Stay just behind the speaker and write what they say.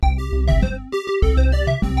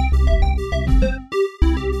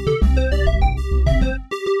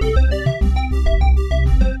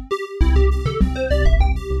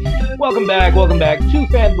Welcome back to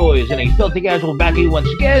Fanboys and a Filthy Casual back at you once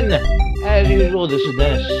again. As usual, this is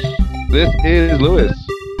Dennis. This is Lewis.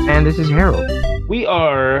 And this is Harold. We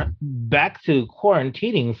are back to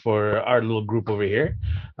quarantining for our little group over here,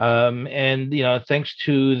 and thanks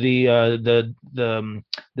to the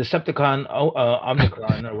Decepticon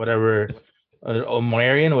Omicron or whatever,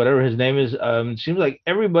 Omarion, whatever his name is. Seems like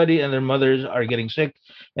everybody and their mothers are getting sick,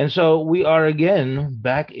 and so we are again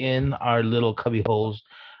back in our little cubby holes.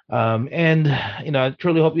 And I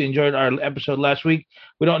truly hope you enjoyed our episode last week.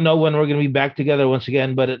 We don't know when we're going to be back together once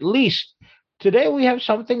again, but at least today we have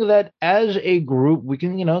something that as a group we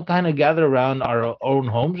can kind of gather around our own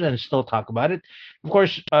homes and still talk about it. Of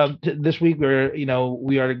course, this week we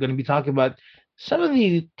are going to be talking about some of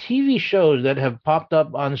the TV shows that have popped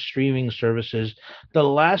up on streaming services the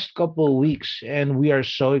last couple of weeks, and we are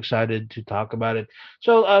so excited to talk about it.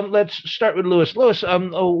 So let's start with Lewis.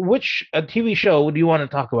 Which TV show do you want to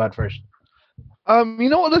talk about first? You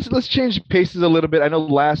know what? Let's change paces a little bit. I know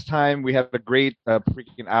last time we had a great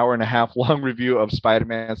freaking hour and a half long review of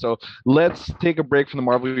Spider-Man. So let's take a break from the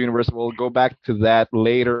Marvel Universe. We'll go back to that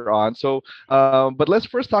later on. So, but let's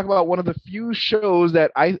first talk about one of the few shows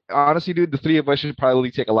that I honestly, dude, the three of us should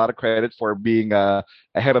probably take a lot of credit for being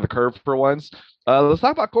ahead of the curve for once. Let's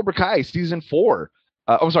talk about Cobra Kai season 4.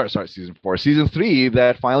 Season 4, season 3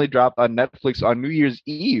 that finally dropped on Netflix on New Year's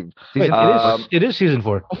Eve. Wait, it is season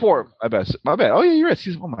 4. Oh, 4, my bad. Oh yeah, you're right.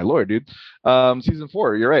 Oh my lord, dude. Season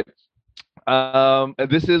 4, you're right.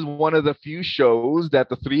 This is one of the few shows that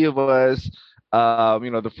the three of us,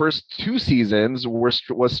 the first 2 seasons was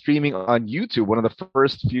streaming on YouTube. One of the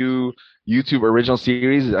first few YouTube original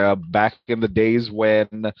series back in the days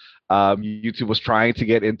when YouTube was trying to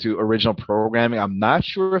get into original programming. I'm not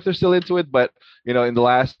sure if they're still into it, but in the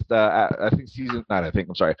last,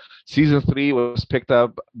 season 3 was picked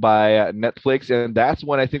up by Netflix, and that's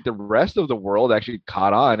when I think the rest of the world actually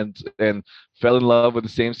caught on and fell in love with the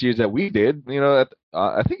same series that we did.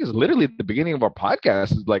 I think it's literally at the beginning of our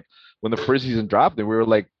podcast, is like when the first season dropped, and we were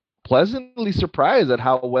like pleasantly surprised at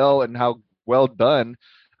how well and how well done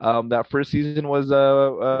that first season was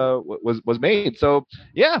made. So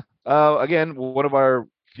yeah, again, one of our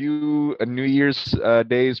few New Year's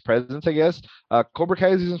Days presents, I guess. Cobra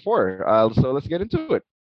Kai season 4. So let's get into it.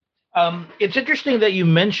 It's interesting that you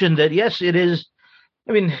mentioned that. Yes, it is.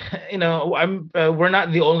 I mean, we're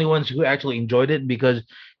not the only ones who actually enjoyed it, because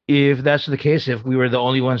if that's the case, if we were the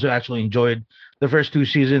only ones who actually enjoyed the first 2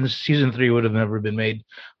 seasons, season 3 would have never been made.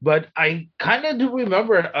 But I kind of do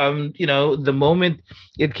remember, the moment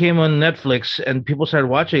it came on Netflix and people started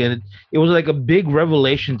watching it, it was like a big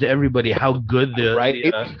revelation to everybody how good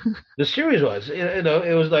the series was.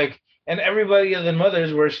 It was like, and everybody and their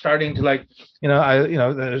mothers were starting to like,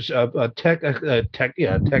 there's a text,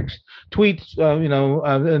 tweets,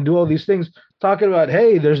 and do all these things talking about,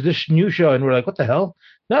 hey, there's this new show, and we're like, what the hell?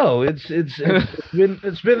 No, it's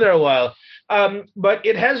been there a while. But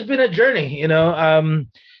it has been a journey,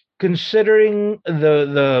 considering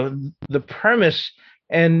the premise.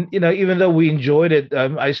 And even though we enjoyed it,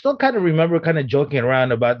 I still kind of remember kind of joking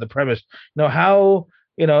around about the premise. How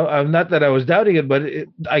not that I was doubting it, but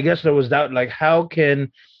I guess there was doubt. Like, how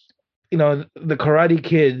can the Karate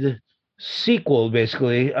Kid sequel,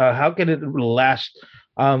 basically, how can it last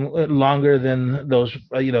longer than those,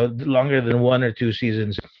 longer than 1 or 2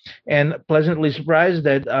 seasons? And pleasantly surprised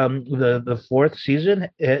that the fourth season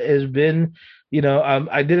has been,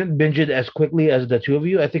 I didn't binge it as quickly as the two of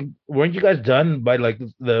you. I think, weren't you guys done by like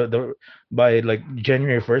the by like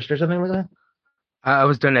January 1st or something like that? I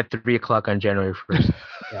was done at 3 o'clock on January 1st.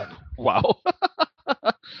 Yeah. Wow.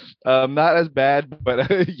 Not as bad,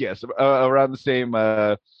 but yes, around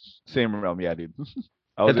the same realm. Yeah, dude.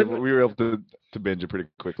 We were able to binge it pretty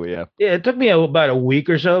quickly. Yeah. Yeah, it took me about a week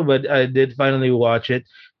or so, but I did finally watch it.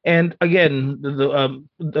 And again,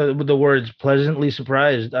 the words "pleasantly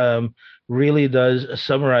surprised" really does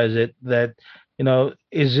summarize it. That,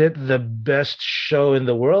 is it the best show in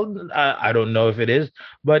the world? I don't know if it is,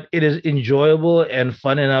 but it is enjoyable and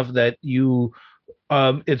fun enough that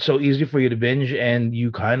it's so easy for you to binge, and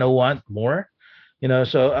you kind of want more.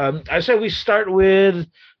 So I say we start with,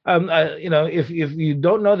 if you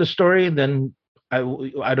don't know the story, then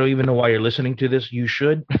I don't even know why you're listening to this. You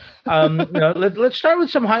should. Let's start with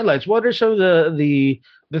some highlights. What are some of the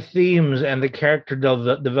themes and the character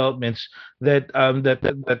developments that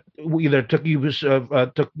either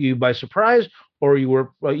took you by surprise, or you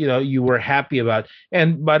were happy about?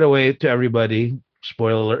 And by the way, to everybody,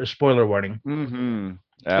 spoiler warning. Mm-hmm.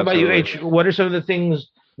 How about you, H? What are some of the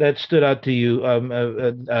things that stood out to you,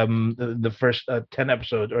 the first 10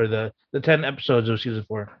 episodes, or the 10 episodes of season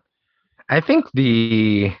 4? I think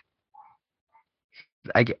the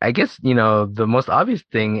I guess, the most obvious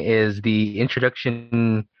thing is the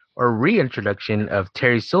introduction or reintroduction of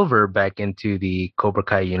Terry Silver back into the Cobra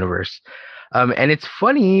Kai universe. And it's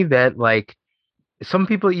funny that like some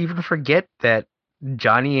people even forget that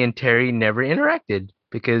Johnny and Terry never interacted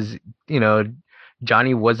because, you know,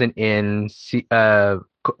 Johnny wasn't in Karate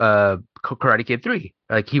Kid 3.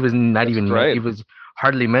 Like he was not That's even he right. was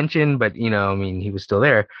hardly mentioned, but I mean, he was still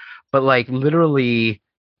there. But like literally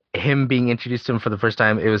him being introduced to him for the first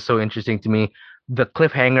time, it was so interesting to me. The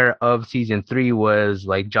cliffhanger of season 3 was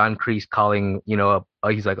like John Kreese calling,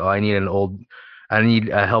 he's like, "Oh, I need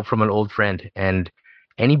help from an old friend." And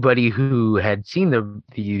anybody who had seen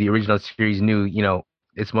the original series knew,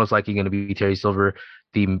 it's most likely going to be Terry Silver,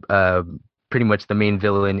 the pretty much the main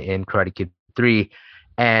villain in Karate Kid 3,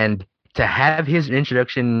 and to have his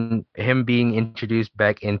introduction, him being introduced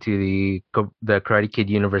back into the Karate Kid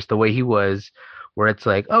universe the way he was, where it's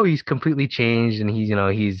like, oh, he's completely changed and he's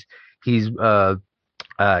uh,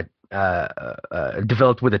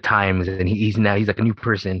 developed with the times and he's like a new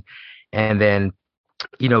person, and then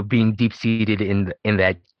being deep seated in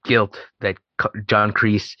that guilt that John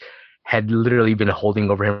Kreese had literally been holding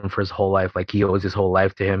over him for his whole life, like he owes his whole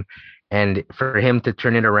life to him, and for him to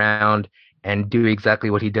turn it around and do exactly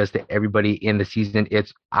what he does to everybody in the season,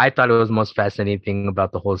 I thought it was the most fascinating thing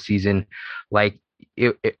about the whole season. Like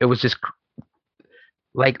it was just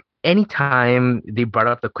like anytime they brought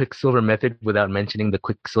up the Quicksilver method without mentioning the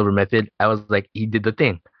Quicksilver method, I was like, he did the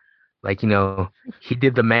thing. Like, he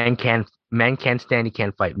did the man can't stand, he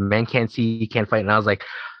can't fight. Man can't see, he can't fight. And I was like,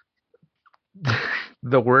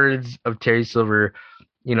 the words of Terry Silver,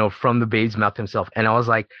 from the babe's mouth himself. And I was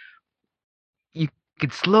like, you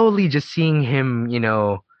could slowly just seeing him,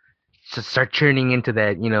 just start turning into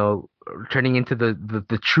that, turning into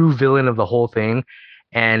the true villain of the whole thing.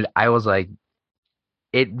 And I was like,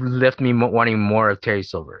 it left me wanting more of Terry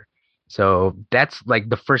Silver. So that's like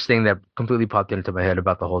the first thing that completely popped into my head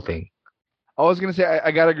about the whole thing. I was gonna say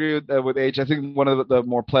I gotta agree with H. I think one of the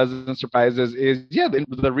more pleasant surprises is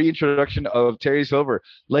the reintroduction of Terry Silver.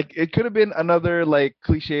 Like it could have been another like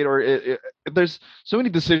cliche or there's so many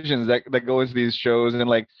decisions that go into these shows and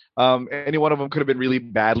like any one of them could have been really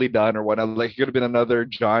badly done or whatnot. Like it could have been another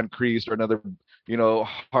John Kreese or another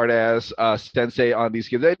hard ass sensei on these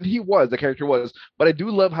kids. And the character was, but I do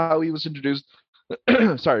love how he was introduced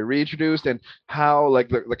sorry, reintroduced and how like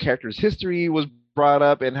the character's history was brought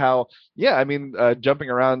up and how I mean jumping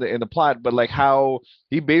around in the plot, but like how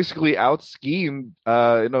he basically out schemed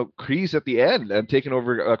Kreese at the end and taking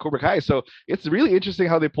over Cobra Kai. So it's really interesting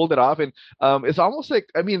how they pulled it off, and it's almost like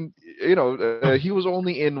I mean he was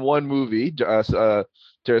only in one movie,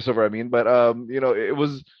 Terry Silver, I mean, but it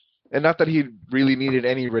was. And not that he really needed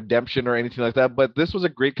any redemption or anything like that, but this was a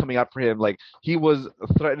great coming out for him. Like he was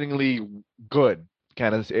threateningly good,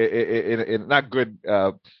 kind of in not good.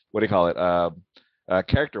 What do you call it?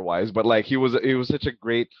 Character wise, but like he was such a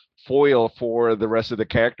great foil for the rest of the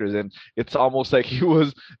characters, and it's almost like he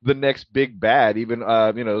was the next big bad, even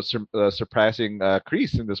surpassing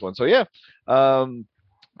Kreese in this one. So yeah,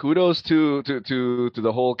 kudos to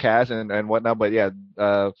the whole cast and whatnot. But yeah,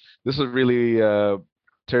 this was really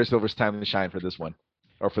Terry Silver's time to shine for this one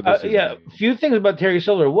or for this season. Yeah, a few things about Terry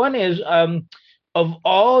Silver. One is of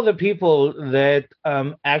all the people that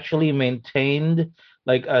actually maintained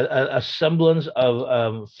like a semblance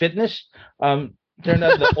of fitness, turned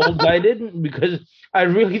out the old guy didn't, because I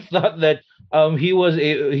really thought that he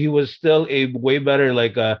was still a way better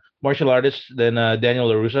like martial artist than Daniel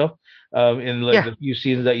LaRusso in like Yeah. the few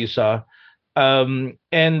scenes that you saw. And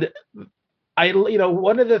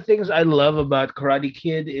one of the things I love about Karate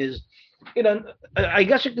Kid is, I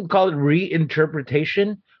guess you could call it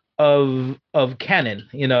reinterpretation of canon.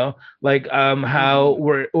 Like how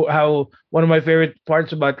one of my favorite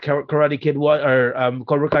parts about Karate Kid one or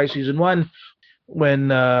Cobra Kai season one, when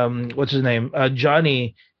what's his name,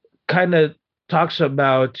 Johnny, kind of talks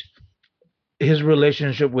about his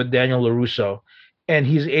relationship with Daniel LaRusso, and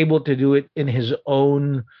he's able to do it in his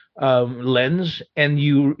own lens, and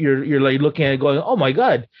you're like looking at it going, oh my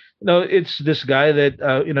god, it's this guy that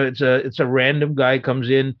it's a random guy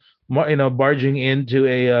comes in, barging into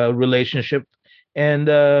a relationship, and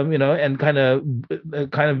and kind of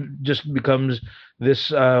just becomes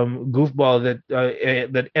this goofball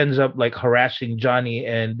that ends up like harassing Johnny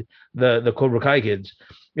and the Cobra Kai kids.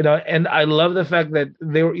 And I love the fact that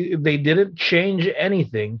they didn't change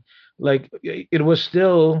anything. Like it was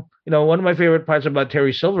still, one of my favorite parts about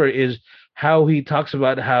Terry Silver is how he talks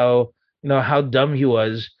about how dumb he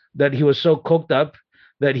was, that he was so coked up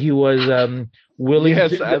that he was willing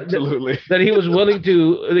Yes, to absolutely. that he was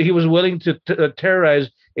willing to terrorize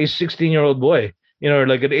a 16-year-old boy. or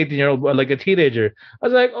like an 18-year-old, like a teenager. I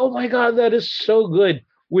was like, oh my god, that is so good,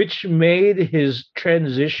 which made his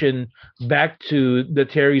transition back to the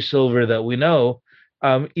Terry Silver that we know,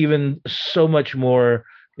 even so much more.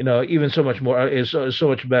 Even so much more is so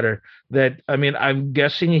much better. That I mean, I'm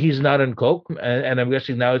guessing he's not on coke, and I'm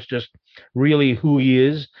guessing now it's just really who he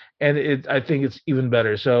is, and I think it's even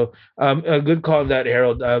better. So, a good call on that,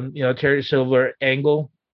 Harold. Terry Silver angle,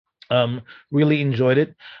 really enjoyed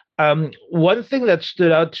it. One thing that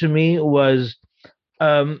stood out to me was,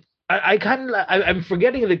 I kind of I'm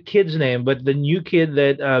forgetting the kid's name, but the new kid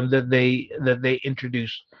that they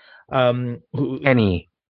introduced, who Kenny.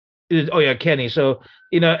 oh yeah, Kenny. So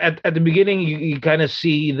at the beginning, you kind of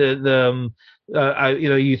see you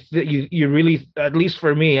really, at least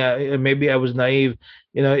for me, maybe I was naive.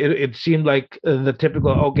 It seemed like the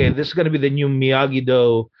typical, okay, this is going to be the new Miyagi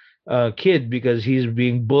Do kid, because he's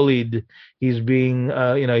being bullied. He's being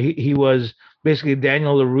he was basically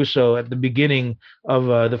Daniel LaRusso at the beginning of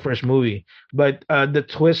the first movie. But the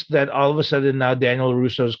twist that all of a sudden now Daniel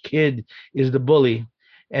LaRusso's kid is the bully,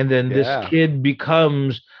 and then this Yeah. kid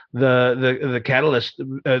becomes the catalyst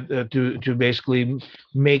to basically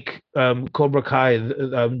make Cobra Kai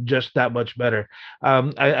just that much better.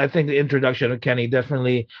 I think the introduction of Kenny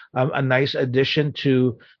definitely a nice addition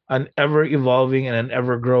to an ever evolving and an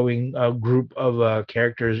ever growing group of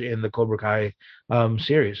characters in the Cobra Kai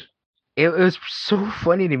series. It was so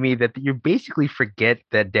funny to me that you basically forget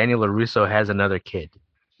that Daniel LaRusso has another kid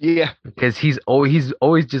Yeah. because he's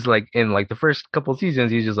always just like in like the first couple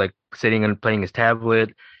seasons he's just like sitting and playing his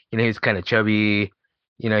tablet. He's kind of chubby.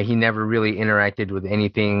 He never really interacted with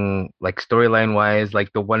anything like storyline wise.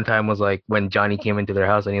 Like the one time was like when Johnny came into their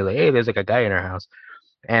house and he was like, "Hey, there's like a guy in our house."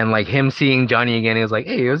 And like him seeing Johnny again, he was like,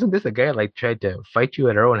 "Hey, wasn't this a guy like tried to fight you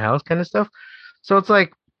at our own house kind of stuff?" So it's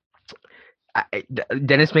like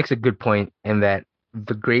Dennis makes a good point in that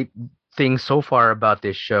the great thing so far about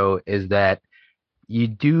this show is that you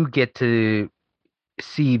do get to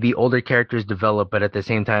see the older characters develop, but at the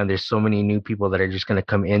same time, there's so many new people that are just going to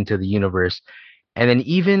come into the universe. And then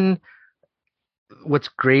even what's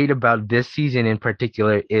great about this season in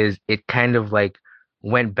particular is it kind of like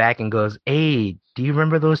went back and goes, "Hey, do you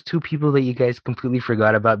remember those two people that you guys completely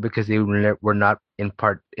forgot about because they were not in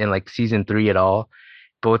part in like season three at all,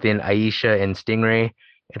 both in Aisha and Stingray?"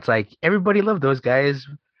 It's like everybody loved those guys.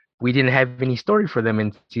 We didn't have any story for them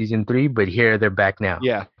in season three, but here they're back now.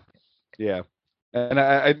 Yeah. Yeah. And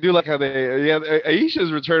I do like how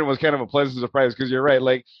Aisha's return was kind of a pleasant surprise because you're right.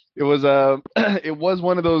 Like it was it was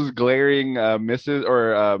one of those glaring misses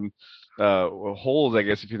or holes, I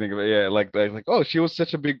guess, if you think of it. Yeah, like oh, she was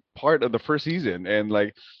such a big part of the first season, and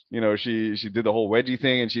like she did the whole wedgie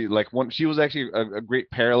thing, and she was actually a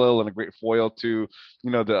great parallel and a great foil to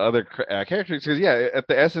the other characters, because yeah, at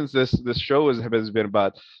the essence, this show has been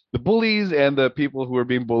about the bullies and the people who are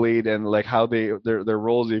being bullied, and like how their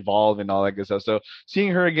roles evolve and all that good stuff. So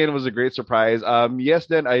seeing her again was a great surprise. Yes,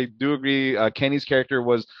 then I do agree. Kenny's character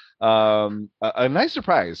was a nice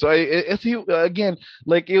surprise. So if he again,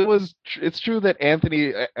 like it's true that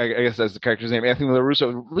Anthony, I guess that's the character's name, Anthony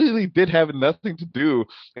LaRusso, really did have nothing to do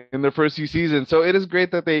in the first few seasons. So it is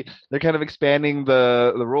great that they're kind of expanding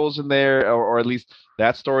the roles in there, or at least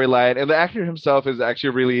that storyline. And the actor himself is actually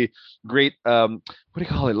really great. What do you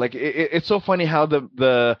call it? Like it's so funny how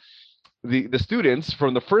the students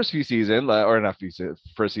from the first few season, or not few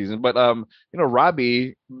first season, but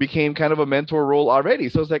Robbie became kind of a mentor role already.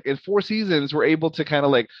 So it's like in 4 seasons we're able to kind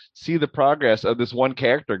of like see the progress of this one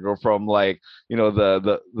character go from like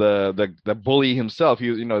the bully himself. He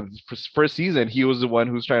was first season he was the one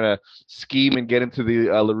who's trying to scheme and get into the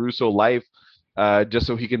LaRusso life, just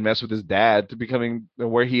so he can mess with his dad, to becoming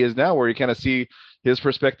where he is now, where you kind of see his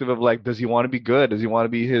perspective of like, does he want to be good? Does he want to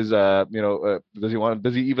be his,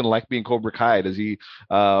 does he even like being Cobra Kai? Does he,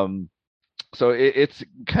 so it's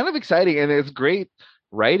kind of exciting, and it's great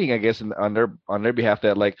writing, I guess, on their behalf,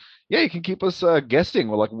 that like, yeah, you can keep us guessing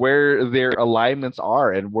like where their alignments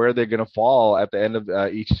are and where they're gonna fall at the end of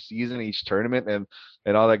each season, each tournament,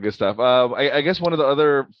 and all that good stuff. I guess one of the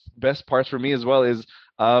other best parts for me as well is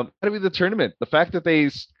gotta be the tournament. The fact that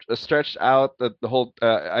they stretched out the whole.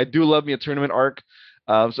 I do love me a tournament arc.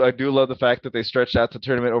 So I do love the fact that they stretched out the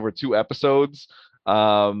tournament over 2 episodes.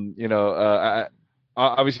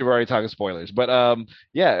 Obviously we're already talking spoilers, but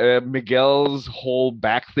yeah, Miguel's whole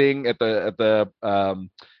back thing at the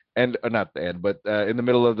end, not the end, but in the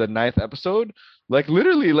middle of the ninth episode, like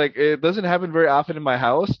literally, like it doesn't happen very often in my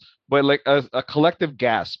house, but like a collective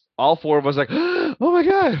gasp, all four of us like, oh my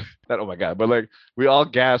god, not oh my god, but like we all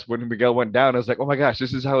gasped when Miguel went down. I was like, oh my gosh,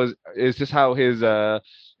 this is how his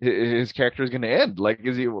his character is going to end. Like,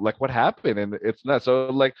 is he like what happened? And it's not so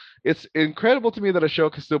like it's incredible to me that a show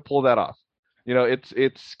can still pull that off.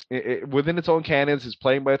 Within its own canons, it's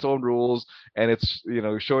playing by its own rules, and it's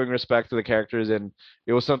showing respect to the characters. And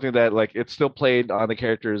it was something that like it still played on the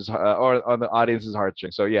characters or on the audience's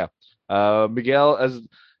heartstrings. So yeah, Miguel, as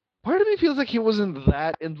part of me feels like he wasn't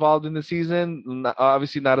that involved in the season.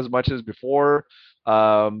 Obviously, not as much as before.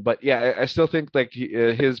 But yeah, I still think like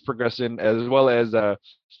his progression as well as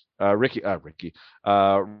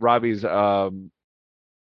Robbie's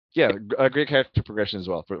yeah, a great character progression as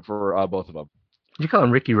well for both of them. Did you call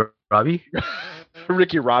him Ricky Robbie?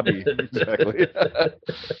 Ricky Robbie, exactly. He's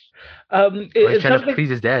It's trying to something please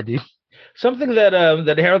his dad, dude. something that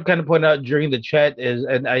Harold kind of pointed out during the chat is,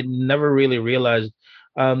 and I never really realized,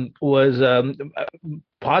 was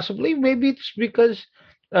possibly maybe it's because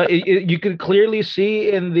you could clearly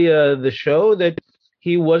see in the show that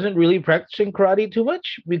he wasn't really practicing karate too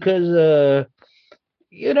much because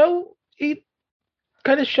he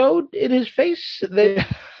kind of showed in his face that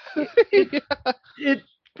it, it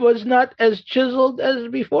was not as chiseled as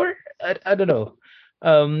before. I don't know.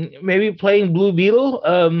 Maybe playing Blue Beetle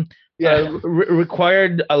Yeah.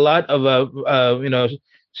 required a lot of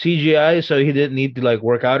CGI, so he didn't need to like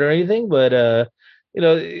work out or anything. But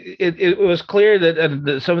it was clear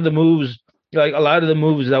that some of the moves, like a lot of the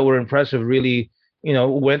moves that were impressive, really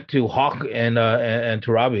went to Hawk and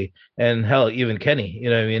to Robbie and hell even Kenny. You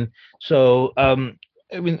know what I mean? So I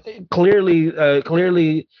mean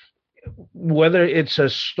clearly whether it's a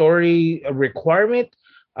story requirement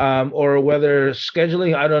or whether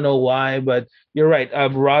scheduling, I don't know why, but you're right.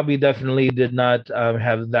 Robbie definitely did not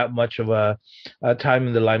have that much of a time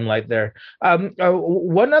in the limelight there.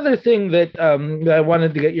 One other thing that I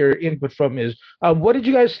wanted to get your input from is what did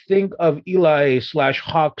you guys think of Eli slash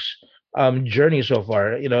Hawk's journey so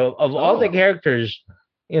far? Of all the Oh. characters,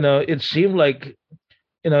 it seemed like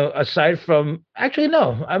aside from actually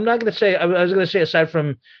no, I'm not gonna say. I was gonna say aside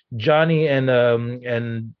from Johnny and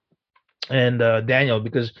Daniel,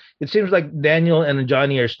 because it seems like Daniel and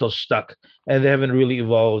Johnny are still stuck and they haven't really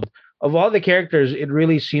evolved. Of all the characters, it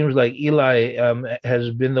really seems like Eli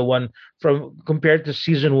has been the one from compared to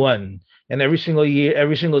season one. And every single year,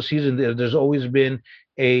 every single season, there's always been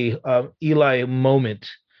a Eli moment,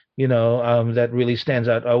 that really stands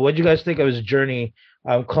out. What do you guys think of his journey,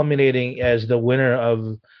 culminating as the winner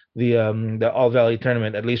of the All Valley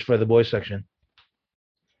tournament, at least for the boys section?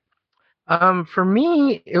 For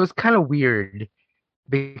me, it was kind of weird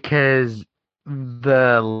because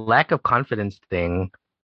the lack of confidence thing,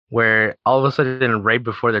 where all of a sudden, right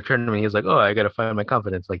before the tournament, he was like, "Oh, I gotta find my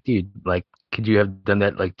confidence." Like, dude, like, could you have done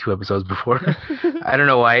that like 2 episodes before? I don't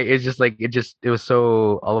know why. It's just like it was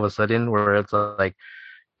so all of a sudden where it's like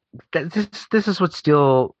this is what's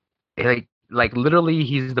still like literally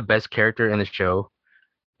he's the best character in the show,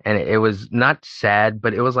 and it was not sad,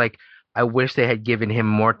 but it was like I wish they had given him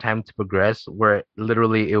more time to progress. Where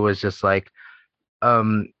literally it was just like,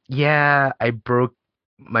 yeah, I broke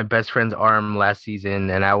my best friend's arm last season,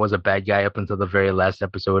 and I was a bad guy up until the very last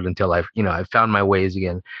episode until I found my ways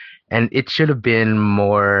again, and it should have been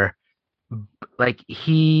more like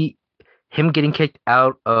him getting kicked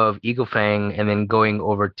out of Eagle Fang and then going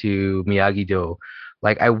over to Miyagi Do.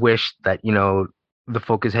 Like I wish that the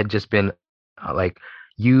focus had just been like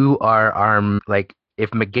you are our like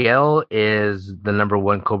if Miguel is the number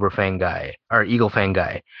one Cobra Fang guy or Eagle Fang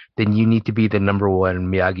guy, then you need to be the number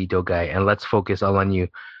one Miyagi Do guy, and let's focus all on you.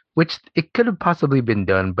 Which it could have possibly been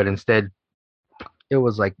done, but instead it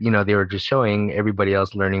was like they were just showing everybody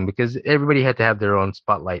else learning because everybody had to have their own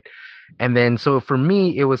spotlight. And then so for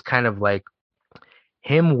me, it was kind of like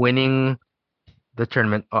him winning the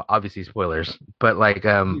tournament. Obviously, spoilers, but like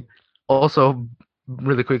also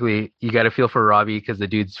really quickly, you got to feel for Robbie because the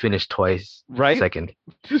dude's finished twice, Right? second.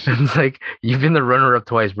 It's like you've been the runner up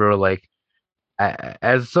twice, bro. Like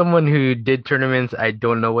as someone who did tournaments, I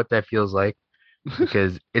don't know what that feels like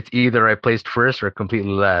because it's either I placed first or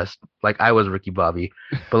completely last. Like I was Ricky Bobby,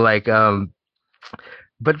 but like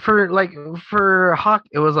but for Hawk,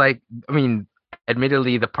 it was like I mean,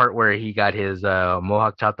 admittedly, the part where he got his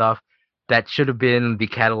mohawk chopped off, that should have been the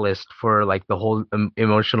catalyst for like the whole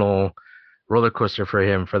emotional roller coaster for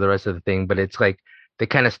him for the rest of the thing. But it's like they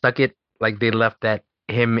kind of stuck it, like they left that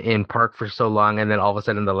him in park for so long, and then all of a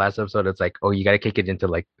sudden the last episode, it's like, oh, you got to kick it into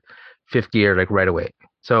like fifth gear like right away.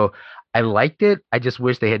 So I liked it. I just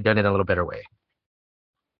wish they had done it a little better way.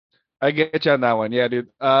 I get you on that one. Yeah, dude.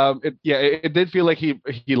 It did feel like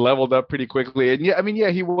he leveled up pretty quickly. And yeah, I mean, yeah,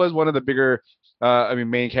 he was one of the bigger I mean,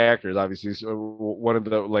 main characters, obviously. So one of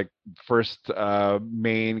the like first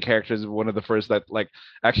main characters, one of the first that like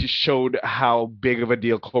actually showed how big of a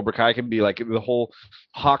deal Cobra Kai can be. Like the whole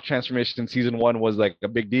Hawk transformation in season one was like a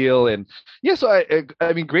big deal, and yeah. So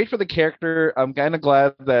I mean, great for the character. I'm kind of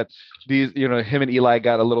glad that these, him and Eli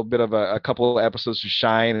got a little bit of a couple of episodes to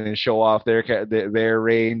shine and show off their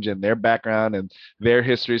range and their background and their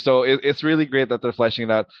history. So it's really great that they're fleshing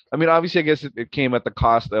it out. I mean, obviously, I guess it came at the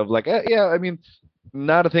cost of like, yeah, I mean,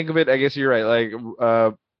 now to think of it, I guess you're right. Like,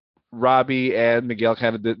 Robbie and Miguel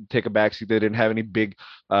kind of did take a backseat. They didn't have any big,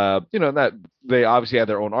 not they obviously had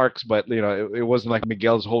their own arcs, but it wasn't like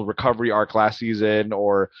Miguel's whole recovery arc last season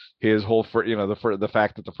or his whole the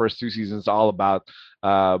fact that the first two seasons all about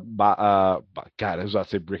God, I was about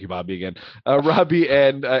to say Ricky Bobby again, Robbie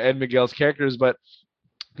and Miguel's characters, but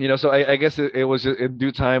so I guess it was in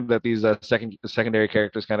due time that these secondary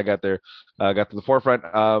characters kind of got to the forefront.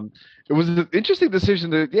 It was an interesting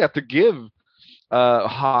decision to give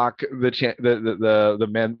Hawk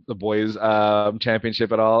the boys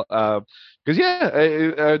championship at all. Because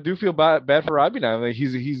I do feel bad for Robbie now. Like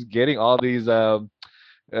he's getting all these.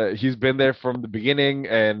 He's been there from the beginning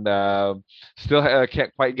and still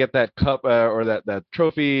can't quite get that cup or that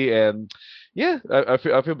trophy. And yeah, I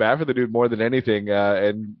feel bad for the dude more than anything.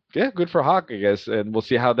 And yeah, good for Hawk, I guess. And we'll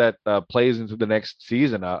see how that plays into the next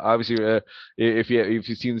season. Obviously, if you've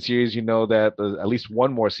seen the series, you know that at least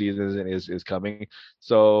one more season is coming.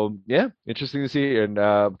 So yeah, interesting to see, and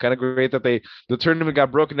kind of great that the tournament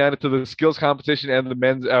got broken down into the skills competition and the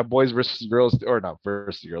men's boys versus girls, or not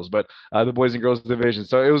versus girls, but the boys and girls division.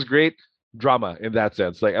 So it was great drama in that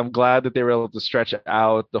sense. Like I'm glad that they were able to stretch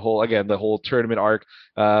out the whole tournament arc,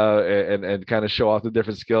 and kind of show off the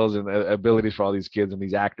different skills and abilities for all these kids and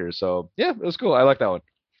these actors. So yeah, it was cool. I like that one.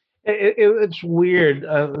 It's weird.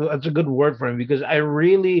 That's a good word for him because I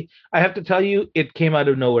have to tell you, it came out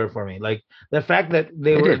of nowhere for me. Like the fact that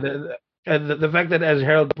they It were did. the fact that, as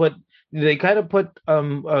Harold put, they kind of put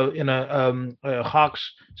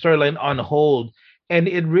Hawks storyline on hold, and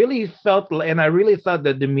it really felt, and I really thought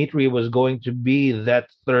that Dimitri was going to be that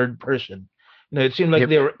third person. It seemed like Yep.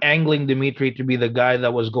 they were angling Dimitri to be the guy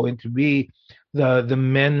that was going to be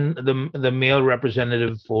the male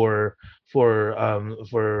representative for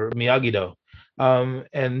Miyagi-Do.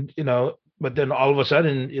 And but then all of a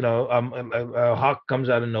sudden, Hawk comes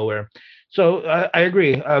out of nowhere. So I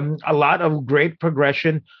agree. A lot of great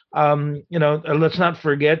progression. Let's not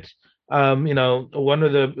forget. One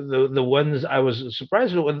of the ones I was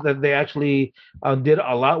surprised with that they actually did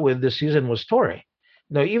a lot with this season was Tori.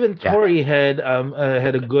 Even Yeah. Tori had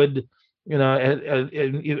a good,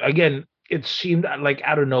 again, it seemed like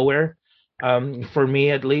out of nowhere, for me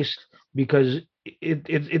at least, because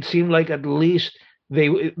it seemed like at least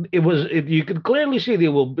you could clearly see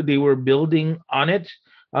they were building on it,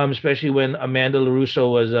 especially when Amanda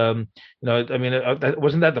LaRusso was, I mean,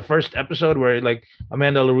 wasn't that the first episode where like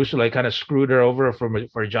Amanda LaRusso like kind of screwed her over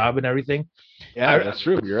for a job and everything. Yeah, I, that's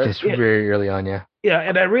true. You're right. It's yeah, very early on, yeah. yeah,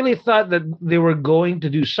 and I really thought that they were going to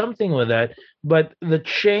do something with that, but the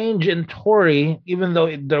change in Tori, even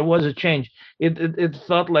though there was a change, it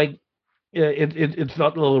felt like, it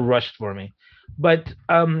felt a little rushed for me. But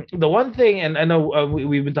the one thing, and I know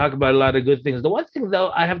we've been talking about a lot of good things. The one thing,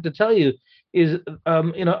 though, I have to tell you is,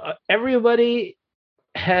 everybody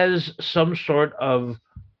has some sort of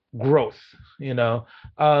growth.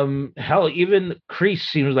 Hell, even Kreese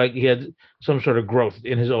seems like he had some sort of growth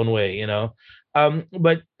in his own way.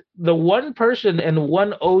 But the one person and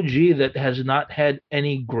one OG that has not had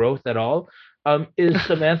any growth at all, is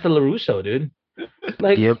Samantha LaRusso, dude.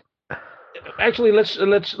 Like, Yep. actually,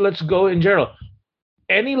 let's go in general.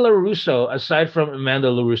 Any LaRusso aside from Amanda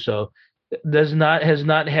LaRusso has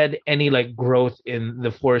not had any like growth in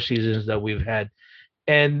the 4 seasons that we've had,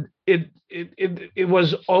 and it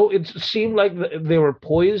seemed like they were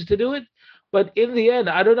poised to do it, but in the end,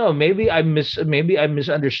 I don't know, maybe I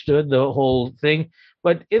misunderstood the whole thing,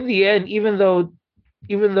 but in the end, even though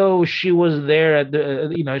she was there at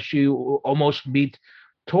the, she almost beat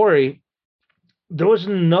Tori, there was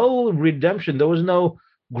no redemption. There was no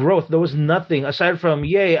growth. There was nothing aside from,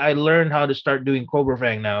 yay, I learned how to start doing Cobra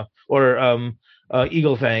Fang now, or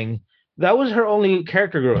Eagle Fang. That was her only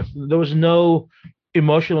character growth. There was no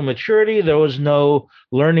emotional maturity. There was no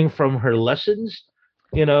learning from her lessons.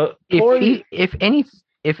 Tori. If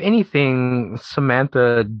anything,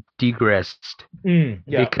 Samantha degressed Yeah.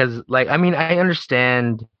 because, like, I mean, I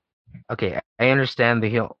understand. Okay, I understand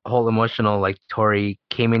the whole emotional, like Tori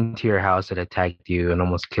came into your house and attacked you and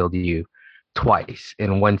almost killed you twice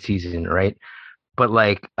in one season, right? But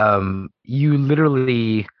like, you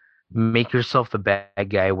literally make yourself the bad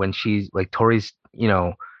guy when she's like Tori's,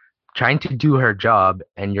 trying to do her job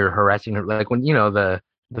and you're harassing her, like when the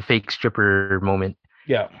fake stripper moment,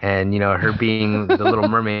 Yeah. and her being the Little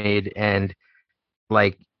Mermaid, and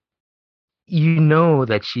like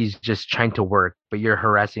that she's just trying to work, but you're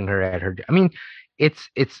harassing her at her. I mean,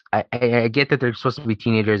 I get that they're supposed to be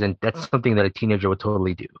teenagers, and that's something that a teenager would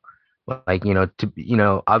totally do. Like,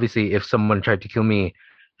 obviously, if someone tried to kill me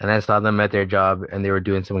and I saw them at their job and they were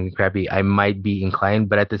doing something crappy, I might be inclined.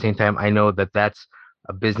 But at the same time, I know that that's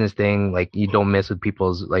a business thing. Like, you don't mess with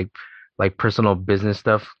people's like personal business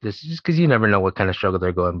stuff. This just because you never know what kind of struggle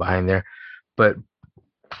they're going behind there. But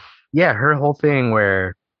yeah, her whole thing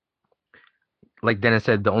where, like Dennis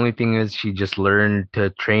said, the only thing is she just learned to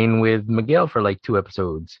train with Miguel for like 2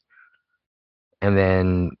 episodes. And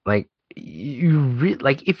then like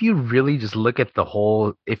if you really just look at the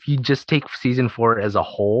whole, if you just take season 4 as a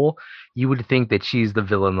whole, you would think that she's the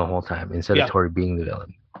villain the whole time instead of Yeah. Tori being the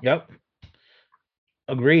villain. Yep.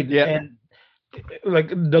 Agreed. Yeah. And like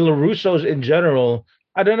the LaRussos in general,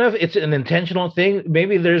 I don't know if it's an intentional thing.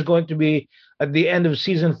 Maybe there's going to be at the end of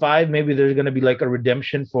season 5, maybe there's going to be like a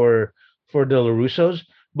redemption for the LaRussos.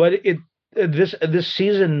 But this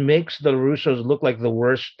season makes the LaRussos look like the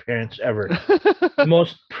worst parents ever, the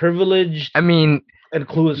most privileged I mean, and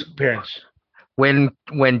clueless parents.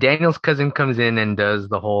 when Daniel's cousin comes in and does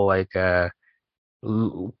the whole like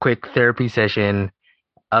quick therapy session,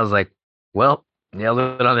 I was like, well, nailed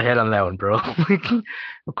it on the head on that one, bro. Like,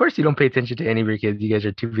 of course you don't pay attention to any of your kids. You guys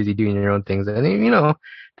are too busy doing your own things. And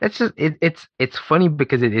that's just it's funny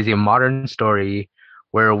because it is a modern story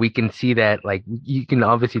where we can see that, like, you can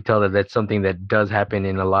obviously tell that that's something that does happen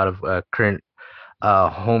in a lot of current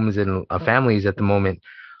homes and families at the moment.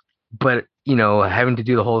 But having to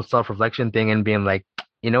do the whole self-reflection thing and being like,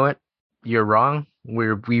 you know what, you're wrong. We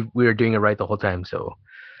were doing it right the whole time. So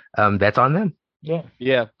that's on them. Yeah.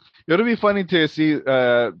 Yeah, it'll be funny to see.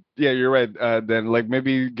 Yeah, you're right. Then like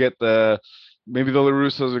maybe the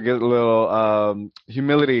LaRussos will get a little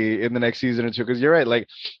humility in the next season or two. Because you're right. Like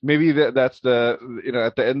maybe that's the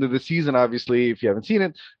at the end of the season. Obviously, if you haven't seen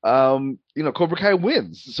it, Cobra Kai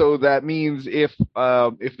wins. So that means if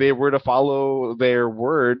they were to follow their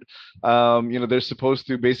word, they're supposed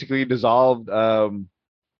to basically dissolve.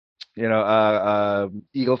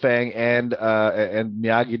 Eagle Fang and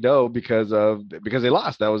Miyagi Do because they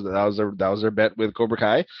lost. That was their bet with Cobra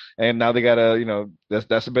Kai, and now they gotta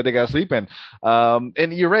that's the bet they gotta sleep in.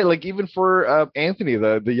 And you're right. Like even for Anthony,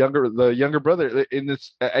 the younger brother in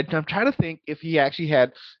this, I'm trying to think if he actually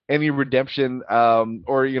had any redemption,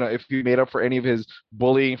 or if he made up for any of his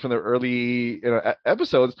bullying from the early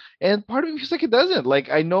episodes. And part of me feels like it doesn't. Like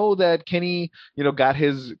I know that Kenny got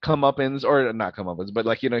his comeuppance, or not comeuppance, but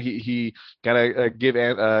like he kind of gave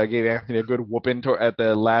Anthony a good whooping at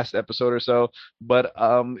the last episode or so. But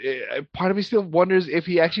part of me still wonders if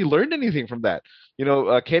he actually learned anything from that.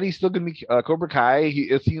 Kenny's still gonna be Cobra Kai.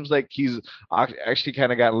 It seems like he's actually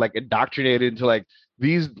kind of got like indoctrinated into like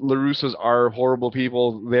these LaRussos are horrible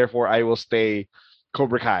people, therefore I will stay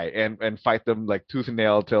Cobra Kai and fight them like tooth and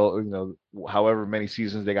nail till however many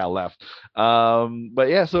seasons they got left. But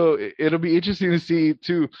yeah, so it'll be interesting to see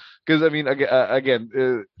too, because I mean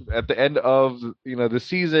again, at the end of the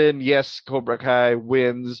season, yes, Cobra Kai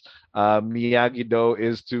wins. Miyagi Do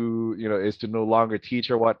is to no longer teach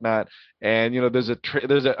or whatnot, and there's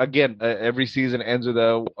a again every season ends with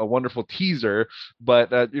a wonderful teaser, but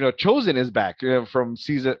Chosen is back from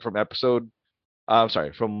episode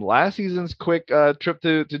sorry, from last season's quick trip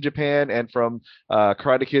to Japan, and from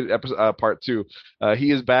Karate Kid episode part 2.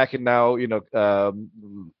 He is back, and now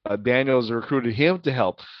Daniel's recruited him to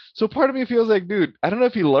help. So part of me feels like, dude, I don't know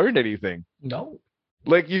if he learned anything. No.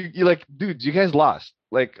 Like you like, dude, you guys lost.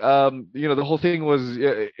 Like the whole thing was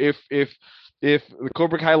if the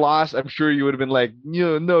Cobra Kai lost, I'm sure you would have been like,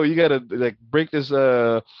 no, you gotta like break this this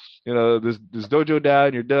dojo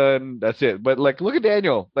down. You're done. That's it. But like, look at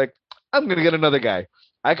Daniel. Like, I'm gonna get another guy.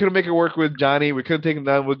 I couldn't make it work with Johnny. We couldn't take him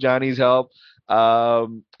down with Johnny's help. So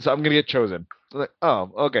I'm gonna get Chosen. I'm like,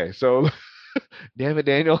 oh, okay. So, damn it,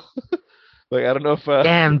 Daniel. Like, I don't know if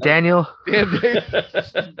Damn, Daniel. damn,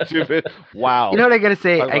 stupid. Wow. You know what I gotta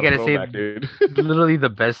say? Talk I about gotta say, throwback, dude. literally the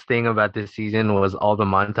best thing about this season was all the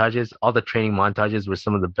montages. All the training montages were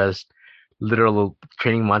some of the best literal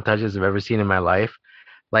training montages I've ever seen in my life.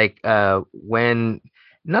 Like when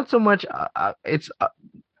not so much it's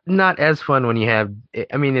not as fun when you have,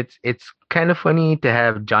 I mean, it's kind of funny to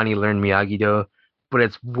have Johnny learn Miyagi-Do, but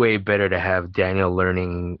it's way better to have Daniel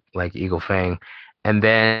learning like Eagle Fang. And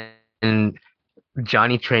then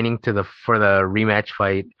Johnny training for the rematch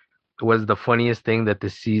fight was the funniest thing that the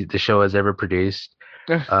show has ever produced.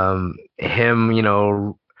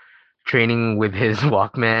 Him, training with his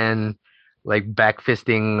Walkman, like back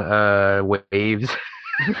fisting waves.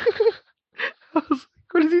 I was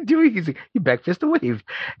like, what is he doing? He's like, he back fist a wave,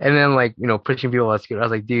 and then like pushing people off scooter. I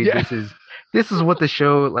was like, dude, Yeah. this is what the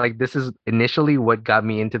show like. This is initially what got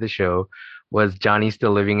me into the show was Johnny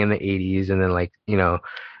still living in the '80s, and then like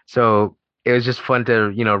so it was just fun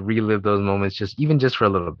to relive those moments, just for a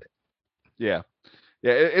little bit. Yeah.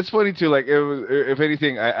 Yeah, it's funny too. Like, it was, if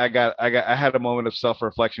anything, I had a moment of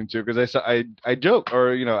self-reflection too, because I joke,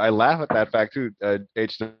 or I laugh at that fact too.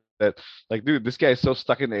 H, that like, dude, this guy's so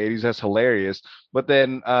stuck in the '80s. That's hilarious. But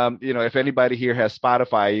then, if anybody here has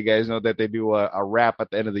Spotify, you guys know that they do a rap at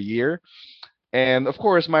the end of the year, and of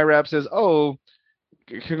course, my rap says, "Oh,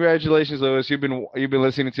 congratulations, Lewis. You've been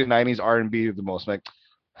listening to '90s R&B the most." I'm like,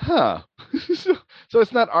 huh. so, so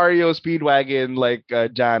it's not REO Speedwagon like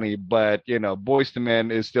Johnny, but Boyz II Men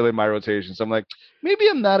is still in my rotation. So I'm like, maybe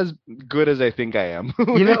I'm not as good as I think I am.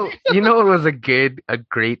 It was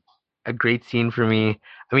a great scene for me.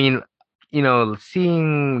 I mean,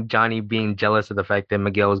 seeing Johnny being jealous of the fact that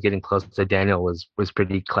Miguel was getting close to Daniel was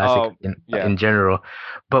pretty classic Oh, in yeah. in general.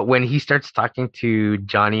 But when he starts talking to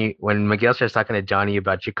Johnny, when Miguel starts talking to Johnny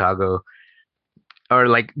about Chicago, or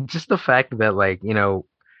like just the fact that like,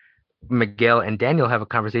 Miguel and Daniel have a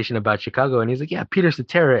conversation about Chicago, and he's like, "Yeah, Peter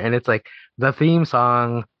Cetera," and it's like the theme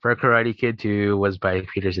song for Karate Kid 2 was by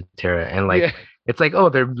Peter Cetera, and like Yeah. it's like, oh,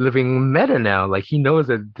 they're living meta now. Like he knows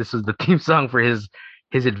that this is the theme song for his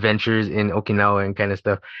adventures in Okinawa and kind of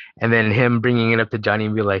stuff, and then him bringing it up to Johnny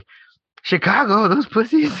and be like, "Chicago, those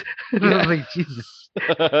pussies," and I was Yeah. like, Jesus.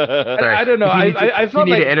 Sorry, I don't know. I you felt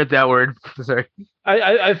need to like edit that word. Sorry.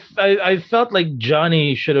 I felt like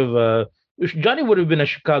Johnny should have Johnny would have been a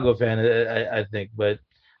Chicago fan. I think, but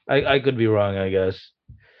I could be wrong. I guess.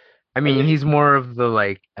 I I mean, mean, he's more of the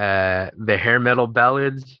like the hair metal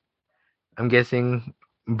ballads, I'm guessing,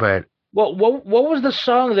 but what was the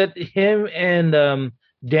song that him and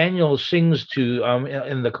Daniel sings to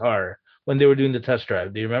in the car when they were doing the test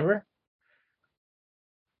drive? Do you remember?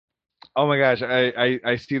 Oh my gosh,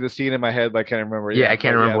 I see the scene in my head, but I can't remember. yeah, Yeah, I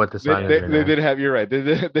can't but remember yeah, what the they song is they, right they now. did have. You're right.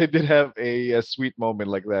 They did have a sweet moment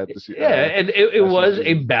like that. Yeah, and it As was a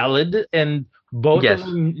usual. ballad, and Yes.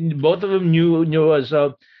 both of them knew us.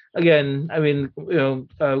 So again, I mean,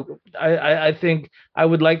 I think I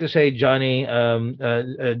would like to say Johnny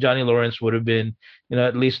Lawrence would have been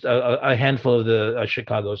at least a handful of the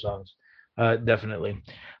Chicago songs, definitely.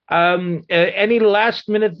 Any last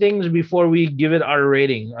minute things before we give it our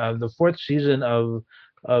rating? The fourth season of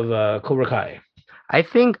Cobra Kai. I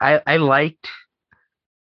think I liked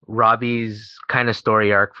Robbie's kind of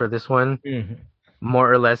story arc for this one, Mhm.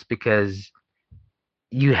 more or less because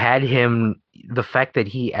you had him, the fact that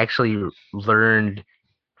he actually learned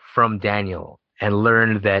from Daniel and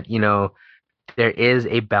learned that, there is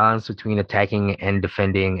a balance between attacking and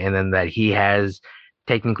defending, and then that he has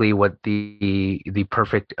technically what the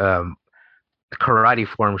perfect karate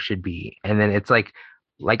form should be. And then it's like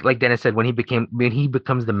Dennis said, when he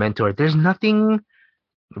becomes the mentor, there's nothing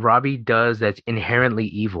Robbie does that's inherently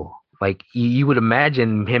evil. Like you would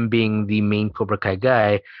imagine him being the main Cobra Kai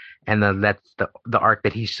guy, and then that's the arc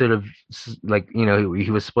that he should have like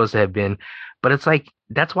he was supposed to have been. But it's like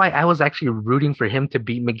that's why I was actually rooting for him to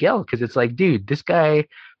beat Miguel because it's like, dude, this guy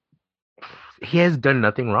he has done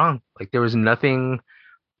nothing wrong. Like there was nothing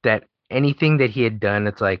that anything that he had done.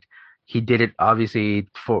 It's like he did it obviously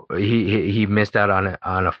for he missed out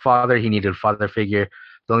on a father. He needed a father figure.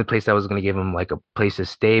 The only place that was going to give him like a place to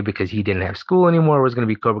stay because he didn't have school anymore was going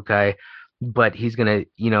to be Cobra Kai. But he's gonna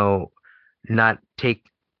not take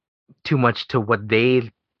too much to what they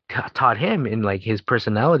taught him in like his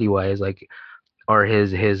personality wise, like or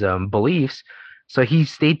his beliefs. So he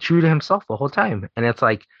stayed true to himself the whole time, and it's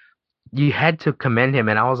like you had to commend him.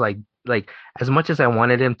 And I was like as much as I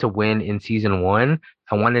wanted him to win in season one,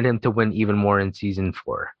 I wanted him to win even more in season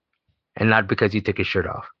four, and not because he took his shirt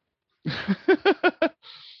off.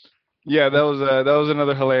 Yeah, that was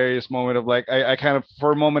another hilarious moment of like, I kind of,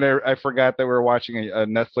 for a moment, I forgot that we were watching a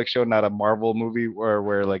Netflix show, not a Marvel movie,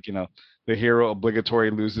 where like, the hero obligatory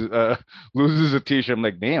loses loses a t-shirt. I'm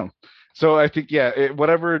like, damn. So I think, yeah,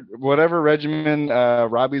 whatever regimen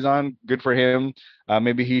Robbie's on, good for him.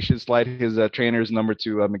 Maybe he should slide his trainer's number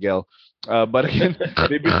to Miguel. But again,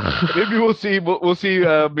 maybe we'll see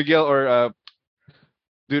Miguel or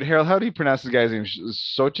dude, Harold, how do you pronounce this guy's name?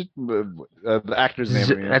 Sochit, the actor's name.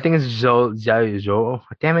 I mean, I think it's Zhou.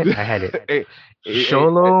 Damn it, I had it. hey,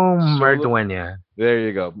 Sholo Solo. Marduenya. There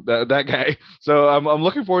you go, that guy. So I'm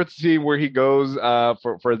looking forward to seeing where he goes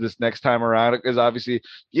for this next time around. Because obviously,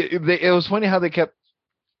 yeah, it was funny how they kept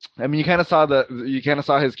I mean, you kind of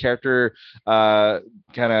saw his character kind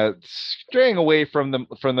of straying away from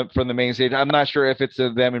the main stage. I'm not sure if it's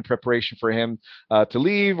them in preparation for him to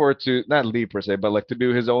leave or to not leave per se, but like to do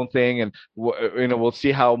his own thing. And you know, we'll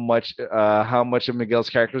see how much of Miguel's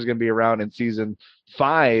character is going to be around in season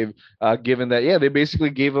 5, given that they basically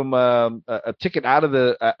gave him a ticket out of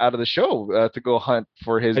the show to go hunt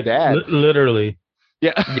for his Like, dad. literally.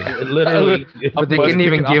 Yeah, Yeah. Literally. But they bus couldn't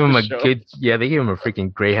even ticket give off him the a show. good. Yeah, they gave him a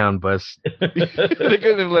freaking Greyhound bus. They couldn't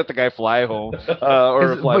even let the guy fly home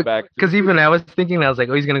or fly back. Because even I was thinking, I was like,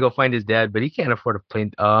 oh, he's gonna go find his dad, but he can't afford a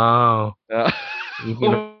plane. Oh, Uh, he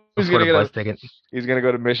can he's afford gonna a get bus ticket. he's gonna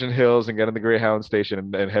go to Mission Hills and get on the Greyhound station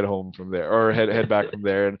and head home from there, or head back from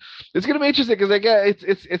there. And it's gonna be interesting because like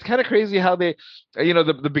it's kind of crazy how they, you know,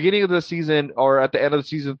 the beginning of the season or at the end of the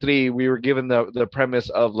season 3, we were given the premise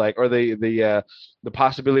of like, or the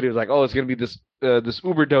possibility of like, oh, it's gonna be this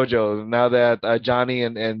Uber dojo now that Johnny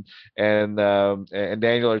and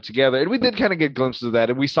Daniel are together, and we did kind of get glimpses of that,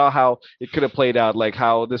 and we saw how it could have played out, like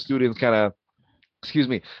how the students kind of, excuse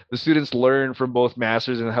me, the students learn from both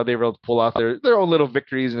masters and how they were able to pull out their own little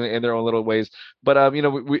victories in their own little ways. But you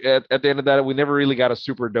know, we at the end of that, we never really got a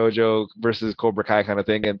Super Dojo versus Cobra Kai kind of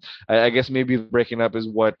thing. And I guess maybe breaking up is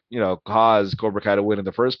what, you know, caused Cobra Kai to win in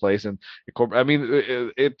the first place. And I mean,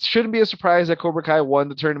 it shouldn't be a surprise that Cobra Kai won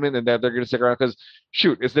the tournament and that they're going to stick around because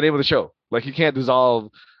shoot, it's the name of the show. Like you can't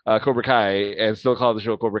dissolve Cobra Kai and still call the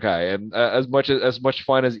show Cobra Kai. And as much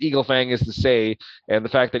fun as Eagle Fang is to say, and the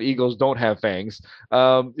fact that eagles don't have fangs, you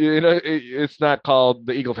know, it's not called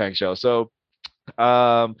the Eagle Fang Show. So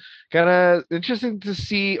kind of interested to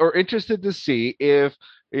see if,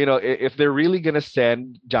 you know, if they're really gonna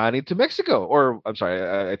send Johnny to Mexico, or I'm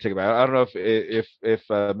sorry, I take it back. I don't know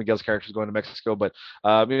if Miguel's character is going to Mexico, but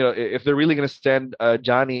you know, if they're really gonna send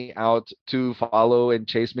Johnny out to follow and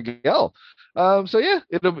chase Miguel. So yeah,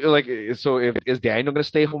 it'll be like, so if is Daniel gonna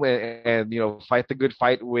stay home and you know, fight the good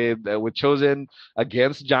fight with Chosen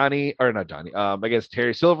against Johnny, or not Johnny, against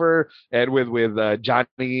Terry Silver, and with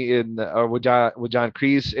Johnny in, or with John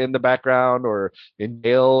Kreese in the background or in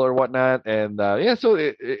jail or whatnot. And yeah, so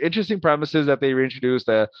interesting premises that they reintroduced.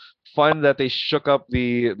 Fun that they shook up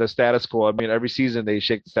the status quo. I mean, every season they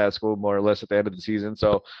shake the status quo more or less at the end of the season.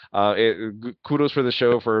 So kudos for the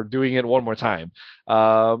show for doing it one more time.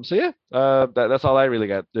 So yeah, that's all I really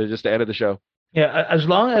got. Just the end of the show. Yeah, as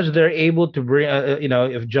long as they're able to bring, you know,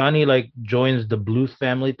 if Johnny like joins the Bluth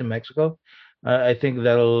family to Mexico, I think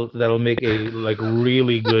that'll make a like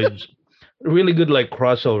really good like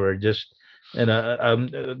crossover. Just and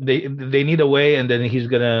they need a way, and then he's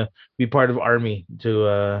gonna be part of army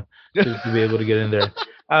to be able to get in there.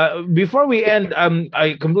 Before we end,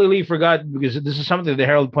 I completely forgot because this is something that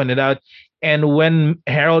Harold pointed out, and when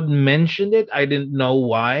Harold mentioned it, I didn't know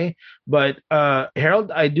why. But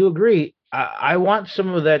Harold, I do agree. I want some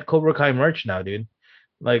of that Cobra Kai merch now, dude.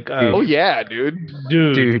 Like, Oh yeah, dude.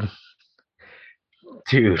 dude,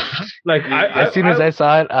 Dude. like As soon as I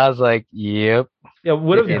saw it, I was like, yep. yeah,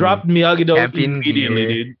 would have in dropped Miyagi-Do champion immediately,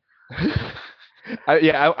 gear. dude.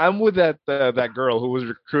 I'm with that girl who was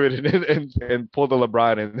recruited and pulled the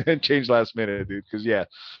LeBron and changed last minute, dude. Because yeah,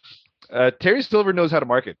 Terry Silver knows how to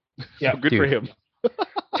market. Yeah, So good for dude. him.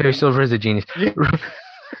 Terry Silver is a genius. Yeah,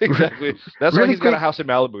 exactly. That's why Really he's got a quick- house in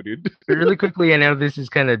Malibu, dude. Really quickly, I know this is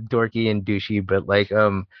kind of dorky and douchey, but like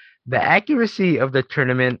the accuracy of the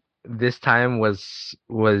tournament this time was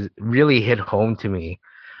really hit home to me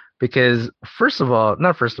because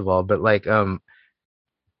not first of all, but like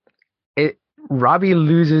it Robbie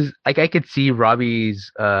loses, like I could see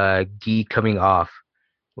Robbie's gi coming off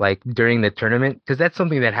like during the tournament because that's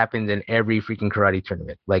something that happens in every freaking karate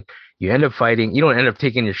tournament. Like you end up fighting, you don't end up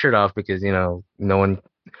taking your shirt off because you know no one,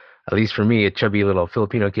 at least for me, a chubby little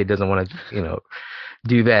Filipino kid doesn't want to, you know,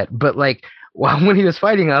 do that. But like, while when he was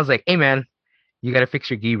fighting, I was like, "Hey, man, you gotta fix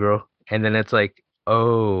your gi, bro." And then it's like,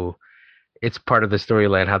 "Oh, it's part of the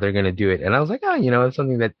storyline how they're gonna do it." And I was like, "Oh, you know, it's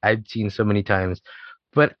something that I've seen so many times."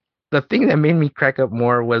 But the thing that made me crack up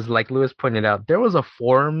more was, like Lewis pointed out, there was a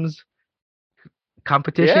forms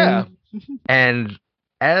competition, Yeah. and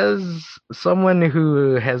as someone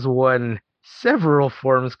who has won several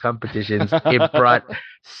forms competitions, it brought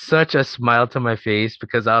such a smile to my face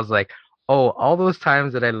because I was like, oh, all those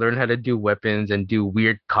times that I learned how to do weapons and do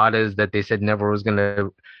weird katas that they said never was gonna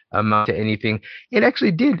amount to anything, it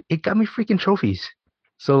actually did. It got me freaking trophies.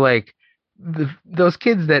 So like those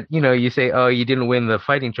kids that, you know, you say, oh, you didn't win the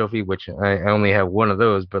fighting trophy, which I only have one of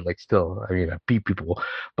those, but like still, I mean, I beat people.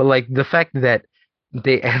 But like the fact that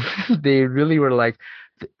they they really were like,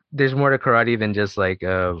 there's more to karate than just like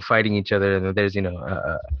fighting each other, and there's, you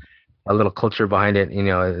know, a little culture behind it,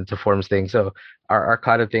 it's a forms thing. So our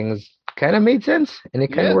Kata things kind of made sense, and it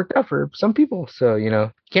kind of Yeah. worked out for some people. So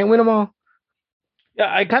can't win them all.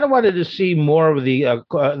 Yeah, I kind of wanted to see more of the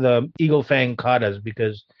Eagle Fang katas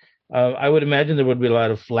because I would imagine there would be a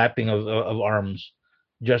lot of flapping of arms,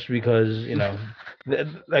 just because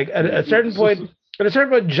like at a certain point,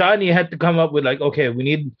 Johnny had to come up with like, okay, we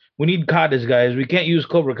need katas, guys. We can't use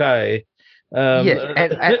Cobra Kai. Um, Yeah,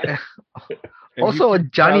 and And he also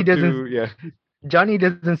figured Johnny out doesn't to yeah. Johnny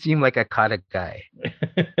doesn't seem like a Kata guy.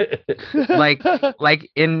 Like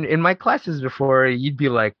in my classes before, you'd be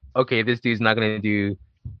like, okay, this dude's not gonna do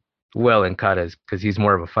well in katas because he's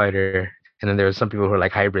more of a fighter. And then there are some people who are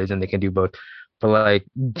like hybrids and they can do both. But like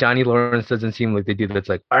Johnny Lawrence doesn't seem like the dude that's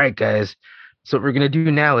like, all right, guys, so what we're gonna do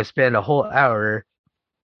now is spend a whole hour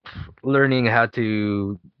learning how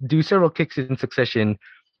to do several kicks in succession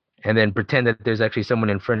and then pretend that there's actually someone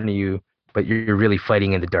in front of you, but you're really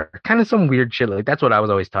fighting in the dark. Kind of some weird shit. Like that's what I was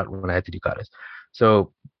always taught when I had to do katas.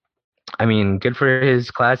 So I mean, good for his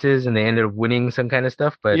classes and they ended up winning some kind of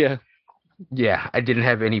stuff, but Yeah. yeah, I didn't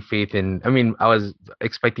have any faith in. I mean, I was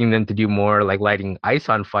expecting them to do more like lighting ice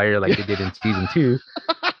on fire like they did in season two,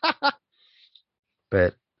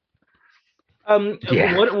 but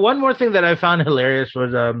yeah. one more thing that I found hilarious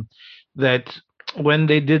was that when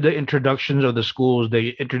they did the introductions of the schools,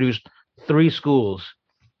 they introduced three schools.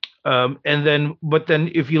 And then, but then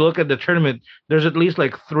if you look at the tournament, there's at least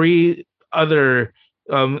like three other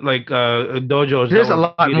dojos that There's a were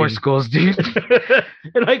lot more competing. schools, dude.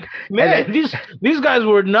 And like, man, And these guys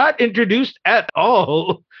were not introduced at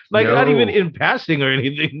all. Like, not even no, in passing or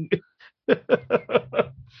anything.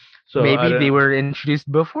 So I maybe don't they know. were introduced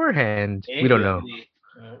beforehand. We don't know. Maybe.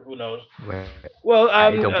 Who knows? But Well,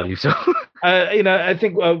 I don't believe so. I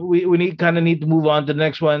think we need to move on to the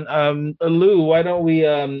next one. Lou, why don't we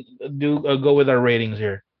do go with our ratings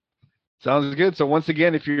here? Sounds good. So once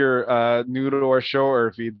again, if you're new to our show or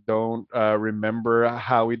if you don't remember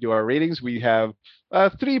how we do our ratings, we have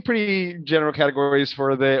three pretty general categories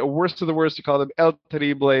for the worst of the worst. We call them El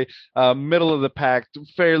Terrible, middle of the pack,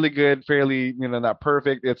 fairly good, fairly not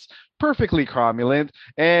perfect. It's perfectly cromulent.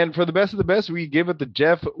 And for the best of the best, we give it the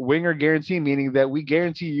Jeff Winger guarantee, meaning that we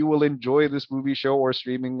guarantee you will enjoy this movie, show, or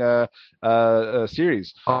streaming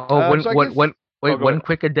series. Oh, one So I one guess. one Oh, wait, go ahead. one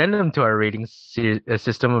quick addendum to our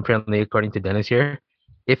system, apparently, according to Dennis here.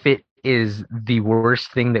 If it is the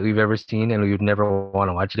worst thing that we've ever seen and we would never want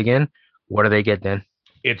to watch it again, what do they get then?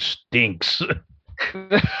 It stinks.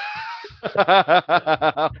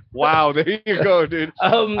 Wow, there you go, dude. I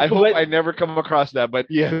hope But I never come across that, but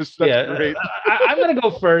yes, that's yeah, great. I'm gonna go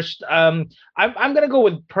first. I'm gonna go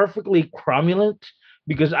with perfectly cromulent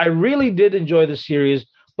because I really did enjoy the series.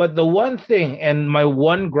 But the one thing and my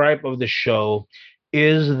one gripe of the show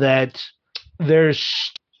is that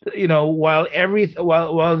there's while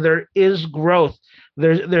there is growth,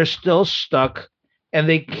 they're still stuck, and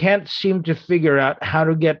they can't seem to figure out how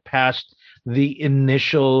to get past the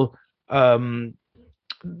initial um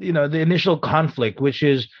the initial conflict, which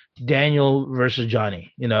is Daniel versus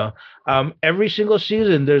Johnny. Every single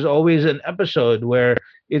season there's always an episode where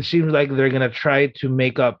it seems like they're gonna try to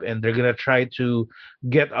make up and they're gonna try to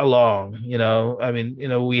get along. I mean,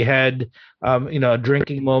 we had a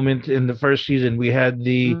drinking moment in the first season. We had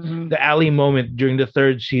the Mhm. the alley moment during the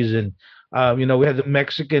third season. We had the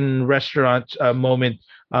Mexican restaurant moment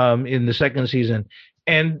in the second season.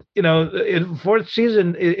 And in fourth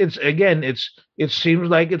season, it seems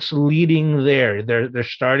like it's leading there. They're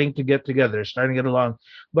starting to get together, they're starting to get along,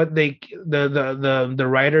 but the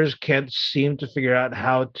writers can't seem to figure out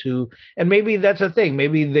how to. And maybe that's a thing.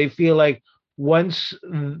 Maybe they feel like once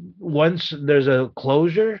there's a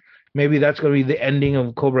closure, maybe that's going to be the ending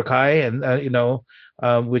of Cobra Kai, and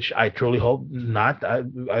which I truly hope not.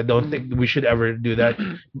 I don't think we should ever do that.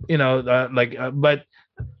 But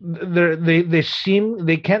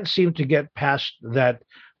they can't seem to get past that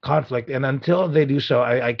conflict, and until they do so,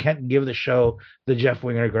 I can't give the show the Jeff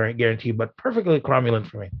Winger guarantee. But perfectly cromulent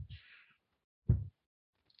for me.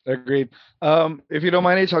 Agreed. If you don't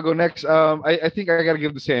mind, H, I'll go next. I think I got to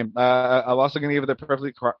give the same. I'm also going to give it the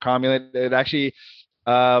perfectly cromulent. It actually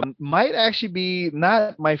might actually be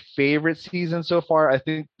not my favorite season so far. I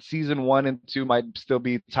think season 1 and 2 might still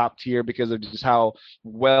be top tier because of just how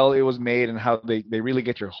well it was made and how they really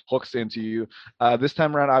get your hooks into you. This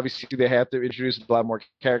time around, obviously they have to introduce a lot more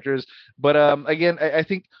characters, but again, I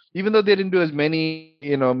think even though they didn't do as many,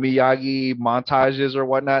 Miyagi montages or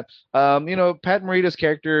whatnot, Pat Morita's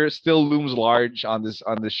character still looms large on this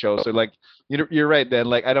show. So like, you're right, then.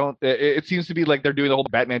 Like, I don't. It seems to be like they're doing the whole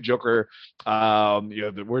Batman Joker,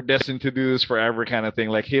 we're destined to do this forever kind of thing.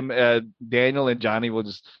 Like him, Daniel and Johnny will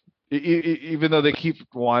just even though they keep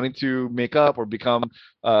wanting to make up or become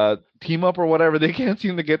team up or whatever, they can't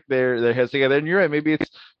seem to get their heads together. And you're right, maybe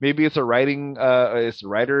it's a writing it's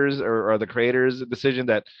writers or the creators decision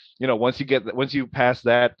that once you pass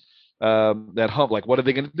that hump, like what are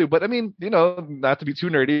they going to do? But I mean, not to be too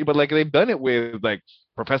nerdy, but like they've done it with like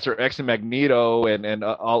Professor X and Magneto and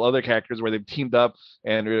all other characters where they've teamed up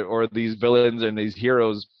and or these villains and these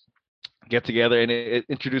heroes get together, and it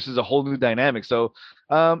introduces a whole new dynamic. So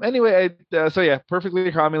anyway, so yeah, perfectly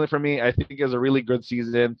cromulent for me. I think it's a really good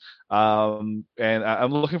season, and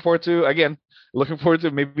I'm looking forward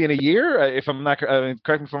to maybe in a year, if I'm not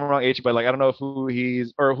correct me if I'm wrong, H, but like I don't know if who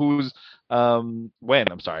he's or who's when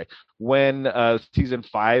I'm sorry when season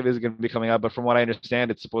 5 is going to be coming out, but from what I understand,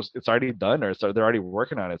 it's already done, or so they're already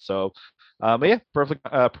working on it. So but yeah,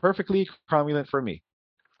 perfectly cromulent for me.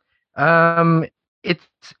 Um, it's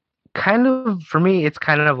kind of for me. It's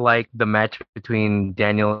kind of like the match between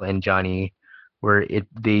Daniel and Johnny, where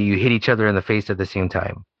they hit each other in the face at the same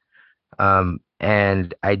time.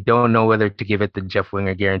 And I don't know whether to give it the Jeff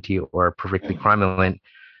Winger guarantee or perfectly cromulent.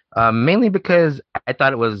 Mainly because I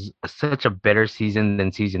thought it was such a better season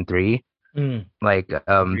than season 3. Mm, Like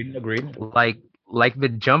agreed. like the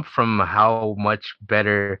jump from how much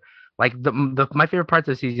better, like the my favorite parts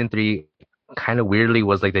of season 3 kind of weirdly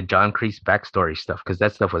was like the John Kreese backstory stuff, because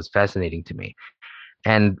that stuff was fascinating to me.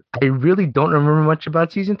 And I really don't remember much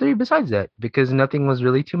about season 3 besides that, because nothing was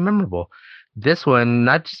really too memorable. This one,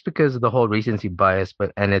 not just because of the whole recency bias,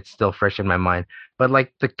 but and it's still fresh in my mind, but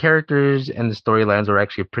like the characters and the storylines were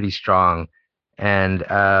actually pretty strong. And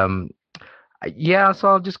yeah, so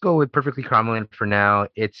I'll just go with perfectly cromulent for now.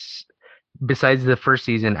 It's besides the first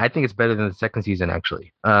season, I think it's better than the second season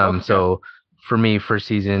actually. Okay. So for me, first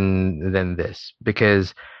season than this,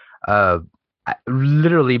 because uh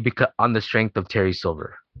literally because on the strength of Terry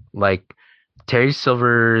Silver. Like Terry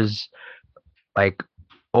Silver's like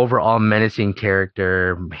overall menacing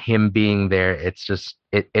character, him being there, it's just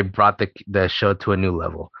it brought the show to a new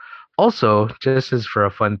level. Also, just as for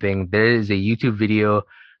a fun thing, there is a YouTube video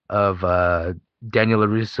of Daniel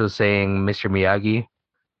LaRusso saying Mr. Miyagi,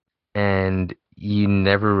 and you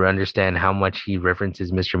never understand how much he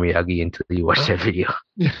references Mr. Miyagi until you watch that video.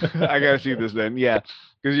 I gotta see this then. Yeah,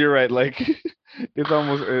 because you're right. Like it's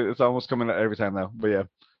almost coming out every time now. But yeah,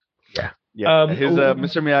 Yeah. yeah. His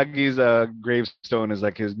Mr. Miyagi's gravestone is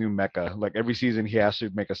like his new mecca. Like every season, he has to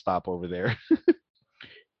make a stop over there.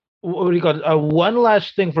 What do you call it? One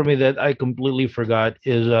last thing for me that I completely forgot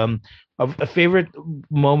is a favorite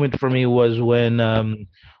moment for me was when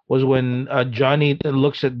Johnny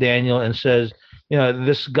looks at Daniel and says,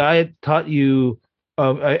 this guy taught you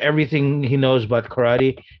everything he knows about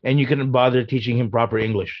karate, and you couldn't bother teaching him proper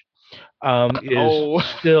English. Is Oh,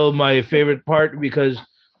 still my favorite part because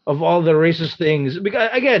of all the racist things.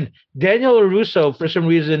 Because again, Daniel Russo for some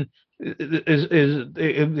reason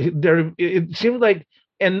there. It seems like,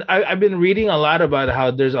 and I've been reading a lot about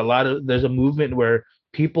how there's a movement where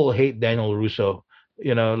people hate Daniel Russo.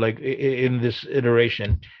 Like in this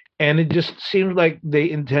iteration, and it just seems like they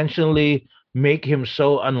intentionally make him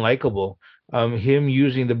so unlikable. Him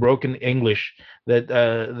using the broken English that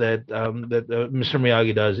Mr.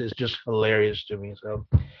 Miyagi does is just hilarious to me. So,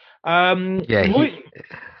 Yeah, moving.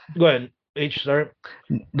 Go ahead, H. Sorry.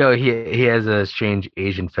 no, he has a strange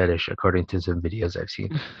Asian fetish according to some videos I've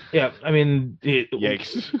seen. Yeah, I mean,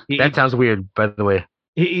 yikes! he That eats sounds weird, by the way.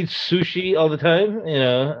 he eats sushi all the time.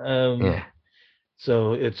 Yeah.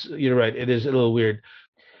 So you're right. It is a little weird.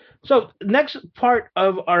 So next part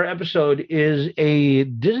of our episode is a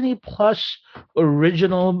Disney Plus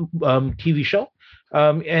original TV show.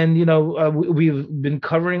 And we've been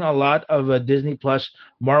covering a lot of Disney Plus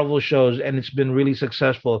Marvel shows, and it's been really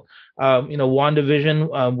successful.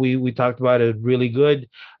 WandaVision, we talked about it, really good.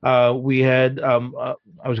 We had I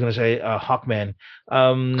was going to say Hawkman.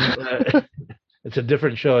 It's a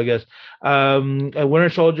different show, I guess. Winter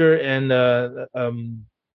Soldier and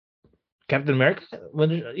Captain America.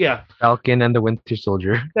 Yeah, Falcon and the Winter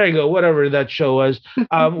Soldier. there you go. Whatever that show was.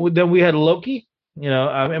 Then we had Loki.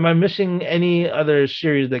 Am I missing any other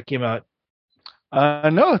series that came out?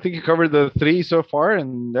 No, I think you covered the three so far,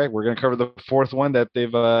 and yeah, we're gonna cover the fourth one that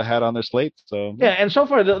they've had on their slate. So Yeah, and so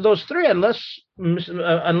far those three, unless I'm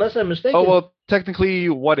oh mistaken. well, technically,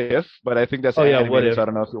 what if? But I think that's Oh yeah, what animated, if? so I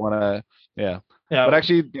don't know if you want to. Yeah, but Yeah,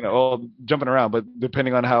 actually, well, jumping around, but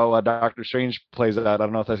depending on how Doctor Strange plays out, I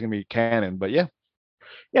don't know if that's gonna be canon. But yeah,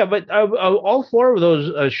 yeah, but all four of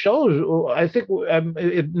those shows, I think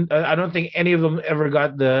I don't think any of them ever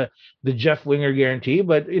got the Jeff Winger guarantee.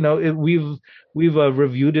 But we've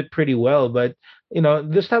reviewed it pretty well. But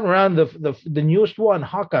this time around, the newest one,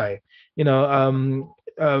 Hawkeye, you know, um,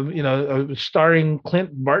 starring Clint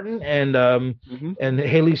Barton Hmm. and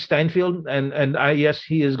Haley Steinfeld, and I yes,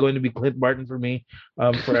 he is going to be Clint Barton for me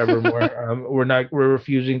forevermore. We're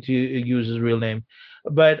refusing to use his real name,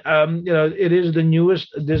 but it is the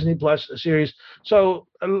newest Disney Plus series. So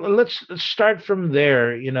let's start from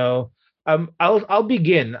there. I'll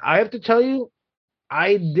begin. I have to tell you,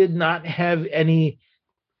 I did not have any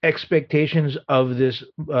expectations of this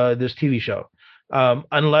TV show.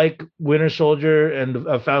 Unlike Winter Soldier and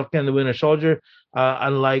Falcon and the Winter Soldier,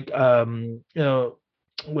 unlike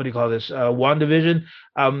what do you call this? WandaVision.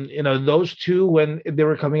 Those two when they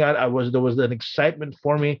were coming out, there was an excitement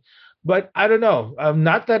for me, but I don't know.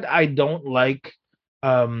 Not that I don't like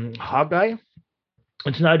Hawkeye.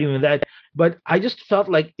 It's not even that, but I just felt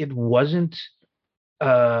like it wasn't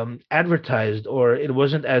advertised or it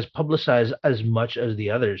wasn't as publicized as much as the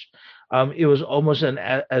others. It was almost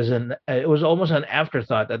it was almost an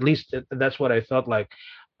afterthought. At least that's what I felt like.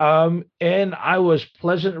 And I was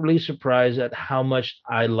pleasantly surprised at how much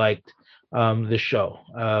I liked the show.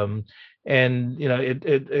 And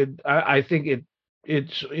I think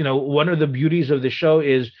it's one of the beauties of the show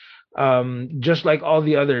is just like all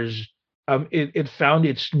the others it found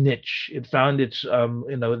its niche. It found its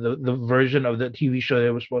the version of the TV show that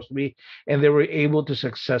it was supposed to be, and they were able to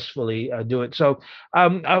successfully do it. So I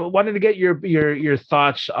wanted to get your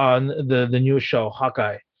thoughts on the new show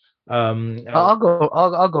Hawkeye. Um, uh, I'll go.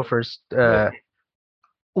 I'll go first. yeah,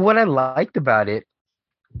 What I liked about it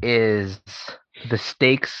is the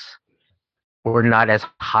stakes were not as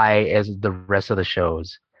high as the rest of the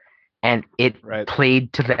shows, and it Right.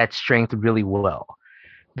 played to that strength really well.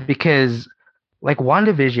 Because like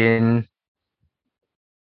WandaVision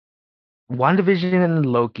and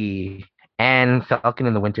Loki and Falcon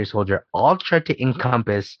and the Winter Soldier all tried to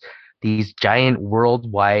encompass these giant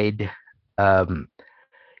worldwide um,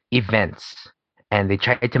 events, and they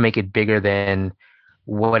tried to make it bigger than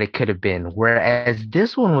what it could have been. Whereas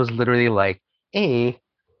this one was literally like, hey,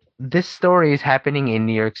 this story is happening in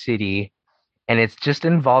New York City, and it's just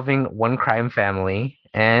involving one crime family,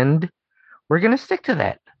 and we're gonna stick to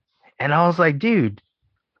that. And I was like, dude,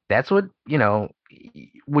 that's what,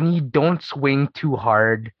 when you don't swing too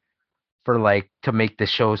hard for like to make the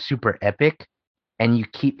show super epic and you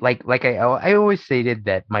keep like I always stated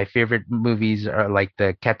that my favorite movies are like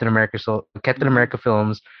the Captain Hmm. America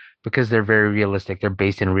films because they're very realistic. They're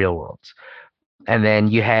based in real worlds. And then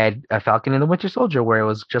you had a Falcon and the Winter Soldier where it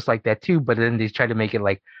was just like that too, but then they tried to make it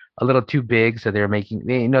like a little too big, so they're making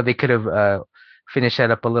they could have finished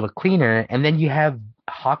that up a little cleaner. And then you have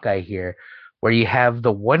Hawkeye here, where you have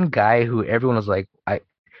the one guy who everyone was like,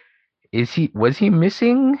 was he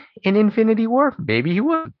missing in Infinity War? Maybe he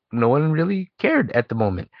was. No one really cared at the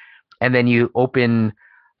moment. And then you open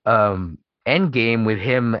Endgame with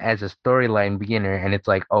him as a storyline beginner, and it's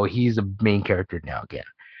like, oh, he's a main character now again.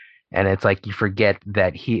 And it's like you forget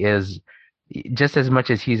that he is just as much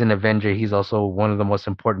as he's an Avenger, he's also one of the most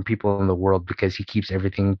important people in the world because he keeps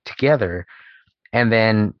everything together. And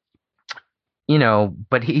then,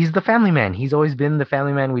 but he's the family man. He's always been the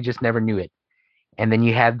family man. We just never knew it. And then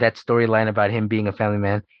you have that storyline about him being a family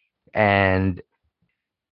man. And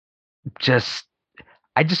just,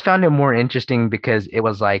 I just found it more interesting because it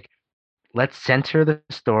was like, let's center the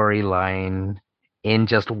storyline in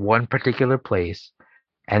just one particular place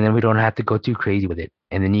and then we don't have to go too crazy with it,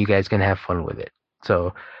 and then you guys can have fun with it.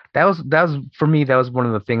 So that was for me. That was one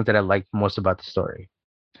of the things that I liked most about the story.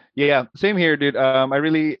 Yeah, same here, dude. I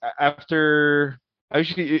really after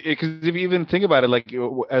actually because if you even think about it, like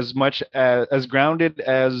as much as grounded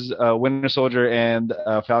as Winter Soldier and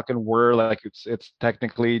Falcon were, like it's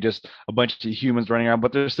technically just a bunch of humans running around,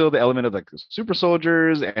 but there's still the element of like super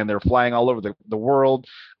soldiers and they're flying all over the world.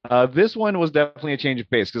 This one was definitely a change of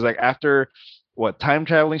pace because like after what time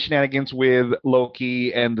traveling shenanigans with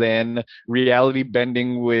Loki and then reality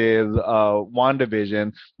bending with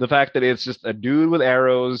WandaVision, the fact that it's just a dude with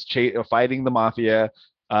arrows fighting the mafia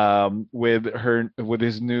with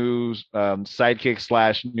his new sidekick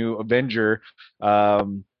slash new Avenger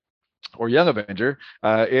or young Avenger.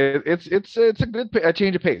 It's a a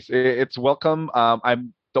change of pace. It's welcome. I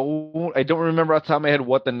don't remember off the top of my head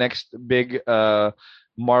what the next big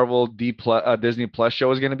Marvel Disney Plus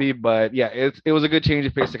show is going to be, but yeah, it was a good change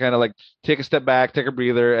of pace to kind of like take a step back, take a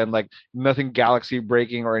breather, and like nothing galaxy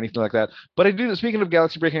breaking or anything like that. But I do, speaking of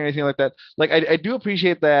galaxy breaking or anything like that, like I do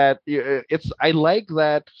appreciate that. I like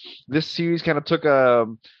that this series kind of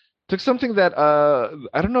took something that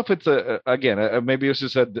I don't know if it's again maybe it was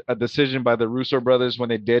just a decision by the Russo brothers when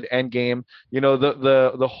they did Endgame. You know,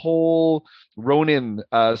 the whole Ronin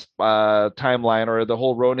timeline, or the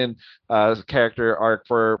whole Ronin character arc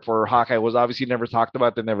for Hawkeye was obviously never talked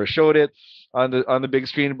about. They never showed it on the big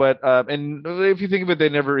screen, but and if you think of it, they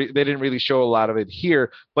didn't really show a lot of it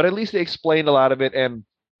here, but at least they explained a lot of it. And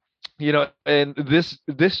and this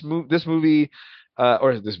movie,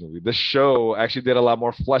 this show actually did a lot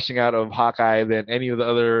more fleshing out of Hawkeye than any of the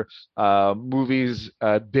other movies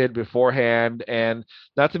did beforehand. And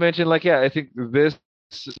not to mention, like, yeah, I think this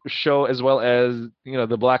show, as well as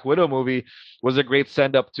the Black Widow movie, was a great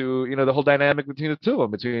send up to the whole dynamic between the two of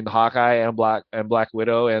them, between Hawkeye and Black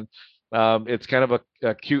Widow. And it's kind of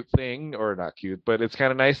a cute thing, or not cute, but it's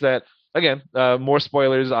kind of nice that, again, more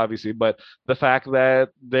spoilers obviously, but the fact that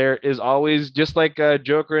there is always, just like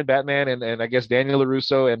Joker and Batman, and I guess Daniel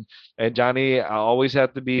LaRusso and Johnny always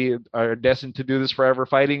have to be are destined to do this forever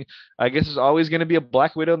fighting. I guess there's always going to be a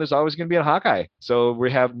Black Widow, and there's always going to be a Hawkeye. So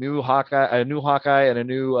we have a new Hawkeye, and a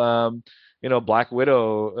new Black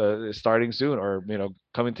Widow starting soon, or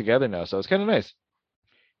coming together now. So it's kind of nice.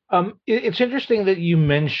 It's interesting that you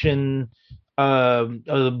mention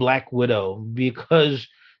the Black Widow, because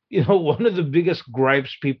one of the biggest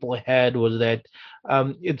gripes people had was that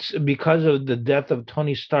it's because of the death of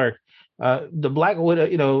Tony Stark. The Black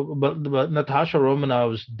Widow, but Natasha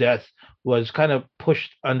Romanoff's death was kind of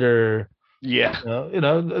pushed under Yeah.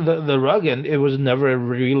 the rug, and it was never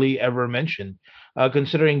really ever mentioned,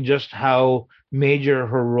 considering just how major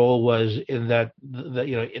her role was in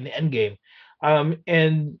in Endgame.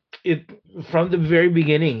 And it from the very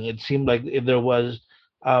beginning, it seemed like there was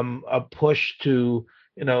a push to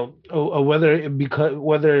whether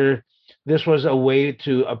this was a way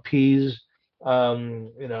to appease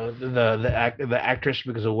the actress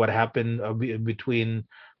because of what happened between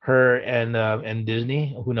her and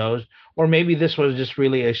Disney, who knows? Or maybe this was just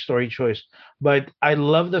really a story choice. But I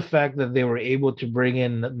love the fact that they were able to bring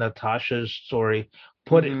in Natasha's story,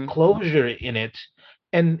 put Hmm. closure in it,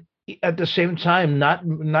 and at the same time not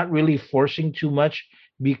really forcing too much,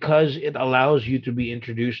 because it allows you to be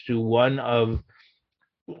introduced to one of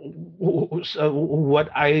what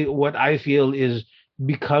I feel is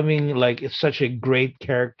becoming like it's such a great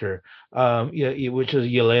character, which is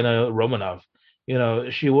Yelena Romanov.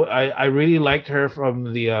 I really liked her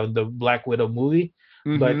from the Black Widow movie,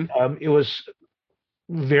 but Hmm. it was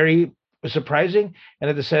very surprising, and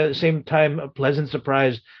at the same time a pleasant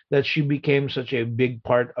surprise that she became such a big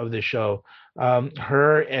part of the show.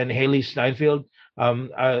 Her and Haley Steinfeld.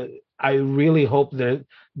 I really hope that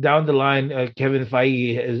down the line, Kevin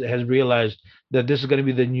Feige has realized that this is going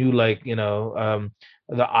to be the new,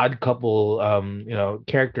 the odd couple,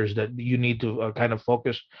 characters that you need to kind of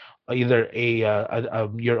focus either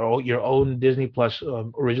your own Disney Plus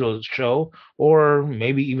original show, or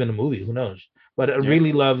maybe even a movie. Who knows? But I Yeah.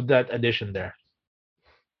 really loved that addition there.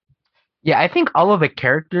 Yeah, I think all of the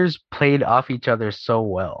characters played off each other so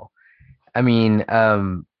well. I mean,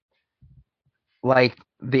 like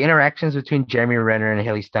the interactions between Jeremy Renner and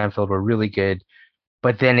Haley Steinfeld were really good,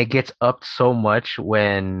 but then it gets upped so much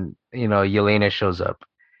when, Yelena shows up.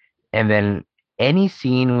 And then any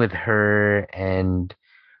scene with her and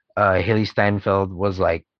Haley Steinfeld was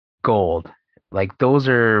like gold. Like those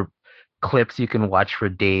are clips you can watch for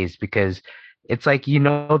days, because it's like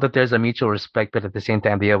that there's a mutual respect, but at the same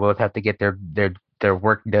time they both have to get their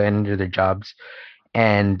work done or their jobs.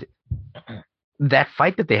 And that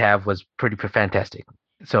fight that they have was pretty fantastic.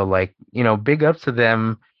 So like, big ups to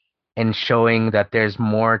them, and showing that there's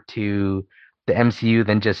more to the MCU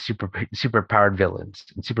than just super powered villains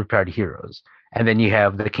and super powered heroes. And then you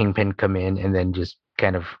have the Kingpin come in and then just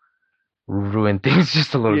kind of ruin things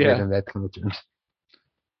just a little bit, Yeah. and that kind of terms.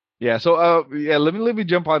 Yeah, so yeah, let me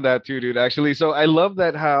jump on that too, dude. Actually, so I love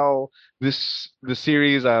that how the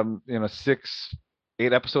series,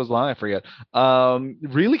 8 episodes long, I forget.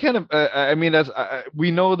 Really kind of I mean, as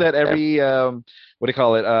we know that every what do you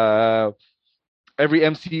call it? Every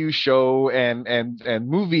MCU show and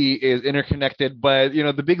movie is interconnected, but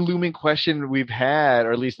the big looming question we've had,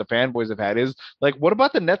 or at least the fanboys have had, is like, what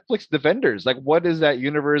about the Netflix Defenders? Like, what does that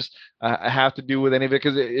universe have to do with any of it?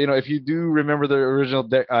 Because if you do remember the original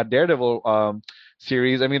Daredevil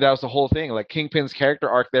series, I mean, that was the whole thing. Like, Kingpin's character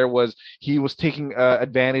arc there was he was taking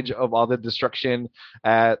advantage of all the destruction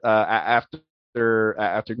after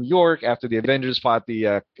after New York, after the Avengers fought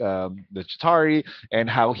the Chitauri, and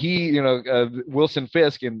how he, Wilson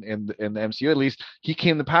Fisk in the MCU at least, he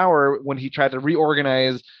came to power when he tried to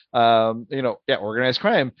reorganize, organized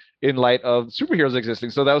crime in light of superheroes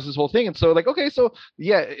existing. So that was his whole thing. And so, like, okay, so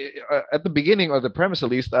yeah, at the beginning, or the premise at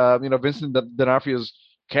least, Vincent D'Onofrio's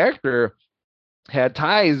character had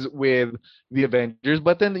ties with the Avengers,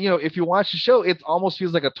 but then if you watch the show, it almost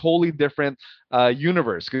feels like a totally different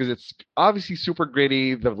universe, because it's obviously super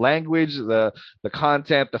gritty. The language, the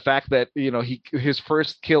content, the fact that his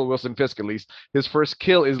first kill, Wilson Fisk at least, his first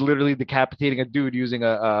kill is literally decapitating a dude using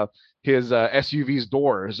his SUV's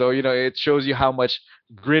door. So it shows you how much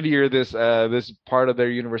grittier this part of their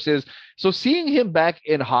universe is. So seeing him back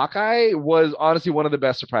in Hawkeye was honestly one of the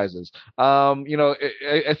best surprises.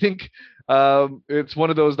 I think it's one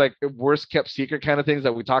of those like worst kept secret kind of things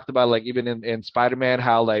that we talked about, like even in Spider-Man,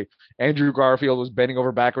 how like Andrew Garfield was bending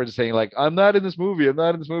over backwards saying like, I'm not in this movie, I'm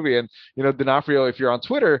not in this movie. And D'Onofrio, if you're on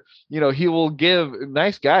Twitter, he will give,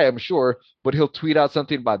 nice guy, I'm sure, but he'll tweet out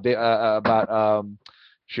something about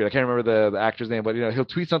shoot, I can't remember the actor's name, but he'll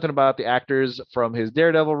tweet something about the actors from his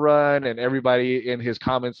Daredevil run, and everybody in his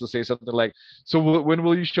comments will say something like, "So when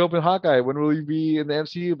will you show up in Hawkeye? When will you be in the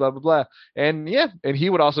MCU?" Blah blah blah. And yeah, and he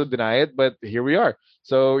would also deny it, but here we are.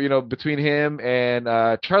 So between him and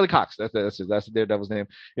Charlie Cox, that's the Daredevil's name.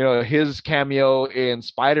 His cameo in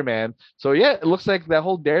Spider-Man. So yeah, it looks like that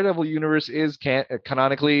whole Daredevil universe is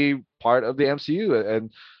canonically part of the MCU, and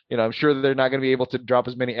I'm sure they're not going to be able to drop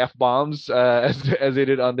as many F bombs as they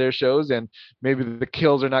did on their shows, and maybe the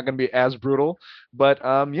kills are not going to be as brutal. But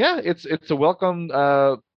yeah, it's a welcome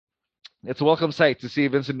sight to see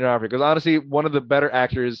Vincent D'Onofrio, because honestly, one of the better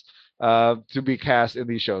actors to be cast in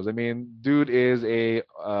these shows. I mean, dude is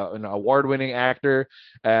an award-winning actor,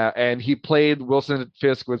 and he played Wilson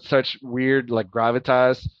Fisk with such weird like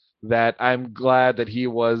gravitas that I'm glad that he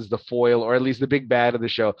was the foil, or at least the big bad of the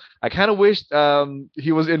show. I kind of wished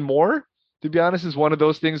he was in more. To be honest, is one of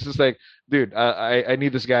those things. It's like, dude, I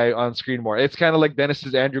need this guy on screen more. It's kind of like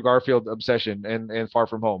Dennis's Andrew Garfield obsession and Far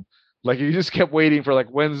From Home. Like you just kept waiting for like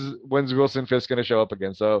when's Wilson Fisk gonna show up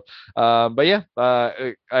again. So, but yeah,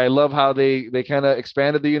 I love how they kind of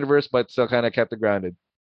expanded the universe, but still kind of kept it grounded.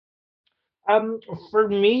 Um, for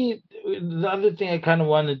me, the other thing I kind of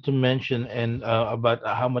wanted to mention and about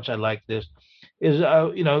how much I like this is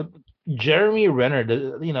Jeremy Renner,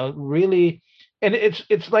 really, and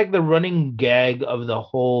it's like the running gag of the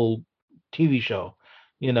whole TV show,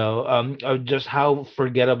 of just how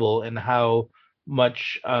forgettable and how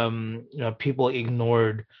much people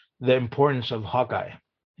ignored the importance of Hawkeye,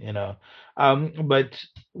 but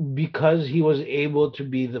because he was able to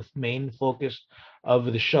be the main focus of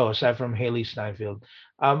the show, aside from Haley Steinfeld.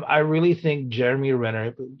 I really think Jeremy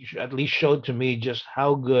Renner at least showed to me just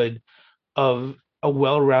how good of a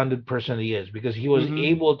well-rounded person he is, because he was Mm-hmm.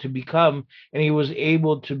 able to become and he was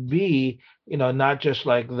able to be, not just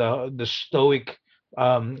like the stoic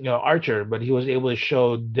Archer, but he was able to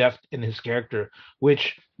show depth in his character,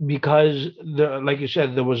 which, because like you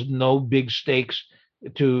said, there was no big stakes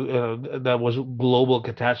to that was global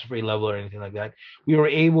catastrophe level or anything like that. We were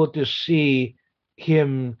able to see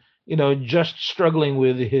him, just struggling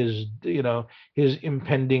with his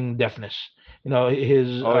impending deafness,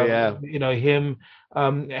 his Oh yeah. him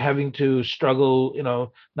having to struggle,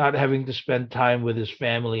 not having to spend time with his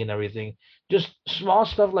family and everything. Just small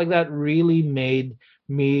stuff like that really made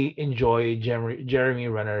me enjoy Jeremy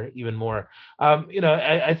Renner even more.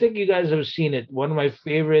 I think you guys have seen it. One of my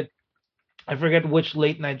favorite, I forget which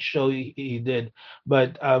late night show he did,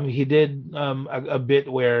 but he did a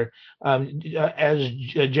bit where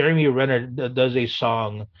Jeremy Renner does a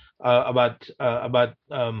song about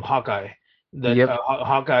Hawkeye. That Yep.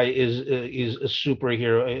 Hawkeye is a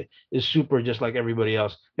superhero, is super just like everybody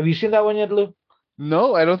else. Have you seen that one yet, Lou?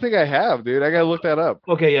 No, I don't think I have, dude. I gotta look that up.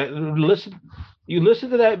 Okay, yeah, listen. You listen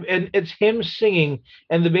to that, and it's him singing,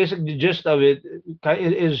 and the basic gist of it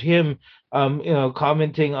is him,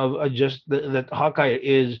 commenting of just that Hawkeye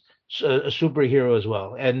is a superhero as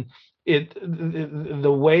well, and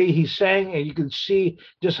the way he sang, and you can see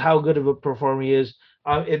just how good of a performer he is.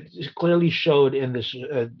 It clearly showed in this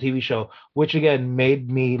TV show, which again made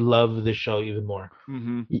me love the show even more.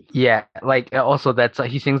 Mm-hmm. Yeah, like also that's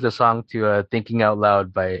he sings the song to "Thinking Out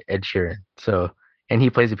Loud" by Ed Sheeran. So, and he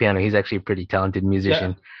plays the piano. He's actually a pretty talented Yeah,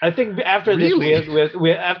 musician. I think after this Really?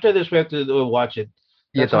 after this we have to watch it.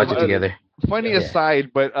 You have That's to one watch of it my together. Funny yeah. Yeah. aside,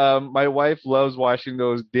 but my wife loves watching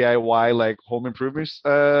those DIY like home improvements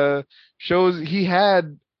shows.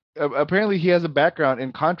 Apparently he has a background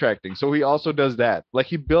in contracting, so he also does that. Like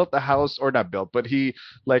he built a house, or not built, but he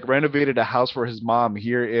like renovated a house for his mom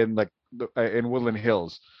here in like in Woodland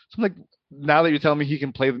Hills. So I'm like, now that you're telling me he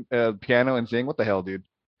can play piano and sing, what the hell, dude?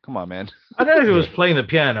 Come on, man. I don't know if he Yeah. was playing the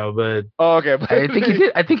piano, but Oh, okay, but I think he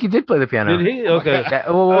did. I think he did play the did piano. he? oh my Okay. god.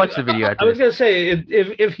 Yeah, we'll watch the video I after was this. gonna say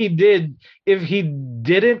if he did, if he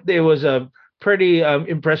didn't, there was a pretty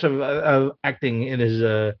impressive acting in his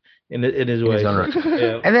In his way. own So right.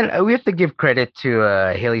 yeah, And then we have to give credit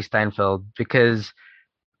to Haley Steinfeld because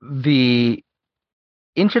the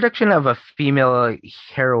introduction of a female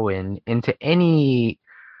heroine into any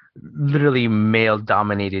literally male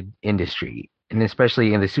dominated industry, and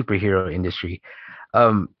especially in the superhero industry,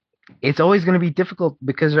 um, it's always going to be difficult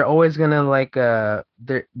because they're always going to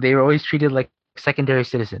they're always treated like secondary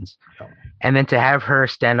citizens. yeah, And then to have her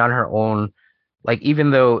stand on her own, like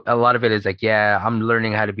even though a lot of it is like, yeah, I'm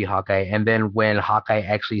learning how to be Hawkeye, and then when Hawkeye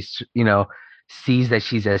actually, sees that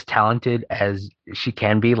she's as talented as she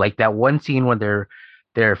can be, like that one scene when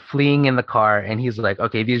they're fleeing in the car, and he's like,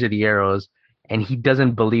 okay, these are the arrows, and he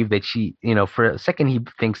doesn't believe that she, for a second he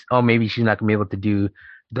thinks, oh, maybe she's not gonna be able to do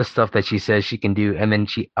the stuff that she says she can do, and then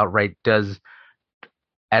she outright does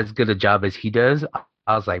as good a job as he does.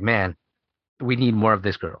 I was like, man, we need more of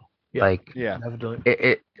this girl. yeah, Like Yeah. definitely.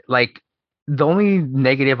 it like the only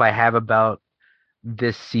negative I have about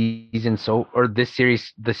this season or this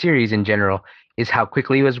series, the series in general, is how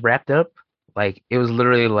quickly it was wrapped up. Like it was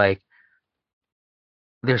literally like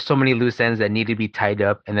there's so many loose ends that need to be tied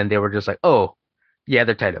up, and then they were just like, oh, yeah,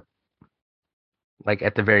 they're tied up. Like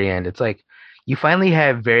at the very end, it's like you finally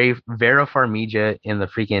have Vera Farmiga in the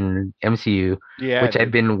freaking MCU, Yeah, which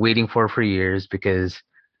I've dude. been waiting for years because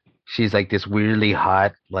she's like this weirdly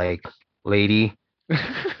hot like lady.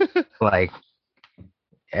 Like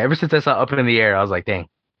ever since I saw Up in the Air, I was like, dang,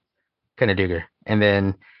 kind of dig her. And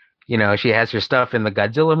then, she has her stuff in the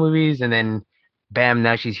Godzilla movies, and then bam,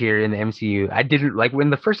 now she's here in the MCU. I didn't like when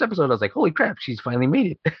the first episode, I was like, holy crap, she's finally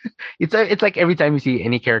made it. It's like every time you see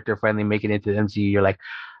any character finally make it into the MCU, you're like,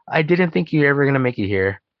 I didn't think you're ever gonna make it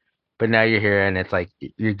here, but now you're here, and it's like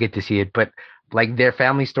you get to see it. But like their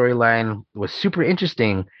family storyline was super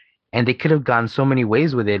interesting, and they could have gone so many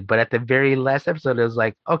ways with it. But at the very last episode, it was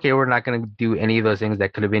like, okay, we're not gonna do any of those things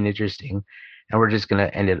that could have been interesting, and we're just gonna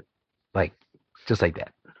end it like just like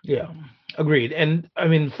that. Yeah, agreed. And I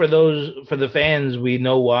mean, for the fans, we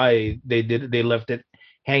know why they left it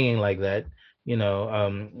hanging like that.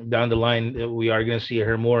 Down the line, we are going to see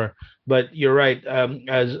her more. But you're right.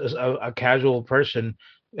 As a casual person,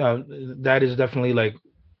 that is definitely like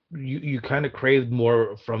you kind of craved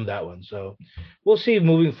more from that one. So we'll see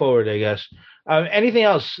moving forward, I guess. Anything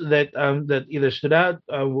else that either stood out,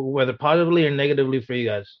 whether positively or negatively for you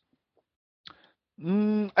guys?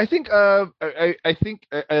 I think I think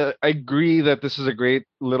I agree that this is a great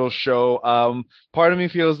little show. Part of me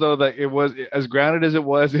feels though that it was as grounded as it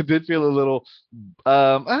was. It did feel a little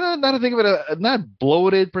not to think of it not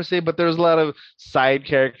bloated per se, but there's a lot of side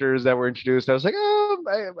characters that were introduced. I was like,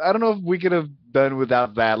 I don't know if we could have done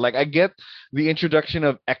without that. Like I get the introduction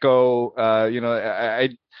of Echo.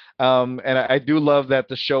 And I do love that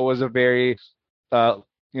the show was a very uh,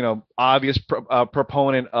 obvious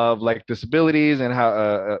proponent of like disabilities and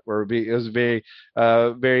how it was very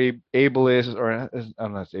ableist, or I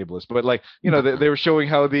don't know, it's ableist, but like they were showing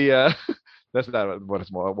how the that's not what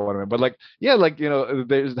it's more what I mean, but like yeah, like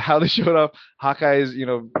there's how they showed up Hawkeye's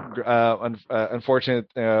unfortunate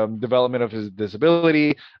development of his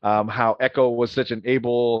disability, how Echo was such an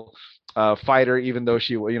able fighter even though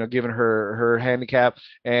she given her handicap,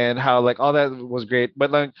 and how like all that was great,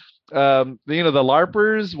 but like the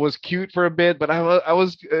larpers was cute for a bit, but I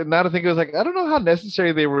was now to think, it was like I don't know how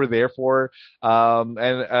necessary they were there for, and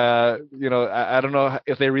I don't know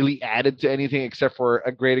if they really added to anything except for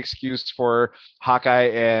a great excuse for Hawkeye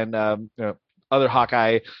and other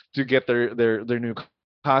Hawkeye to get their new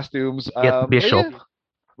costumes. Kit But Bishop. yeah,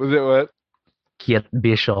 was it what? Kit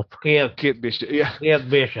Bishop. Kate, Kit Bishop, yeah. Kate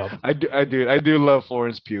Bishop. I do love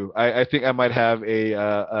Florence Pugh. I think I might have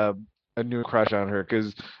a new crush on her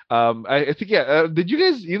because I think yeah. Did you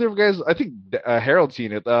guys, either of you guys? I think Harold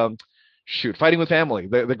seen it. Shoot, Fighting with Family,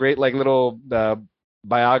 the great like little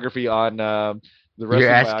biography on the You're wrestling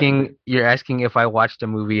biography. asking you're asking if I watched a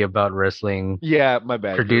movie about wrestling Yeah, my bad.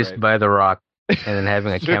 You're produced right. by The Rock and then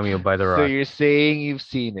having a So, cameo by The so Rock. you're saying you've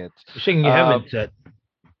seen it? You're saying you Um, haven't said.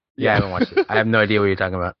 Yeah, I yeah. haven't watched it. I have no idea what you're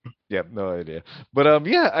talking about. Yeah, no idea. But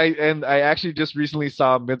yeah, I actually just recently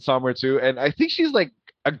saw Midsummer too, and I think she's like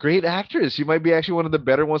a great actress. She might be actually one of the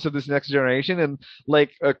better ones of this next generation. And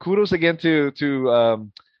like kudos again to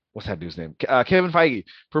what's that dude's name? Kevin Feige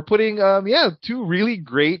for putting two really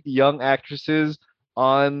great young actresses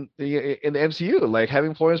in the MCU, like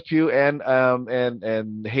having Florence Pugh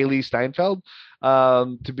and Haley Steinfeld.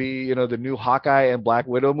 to be, the new Hawkeye and Black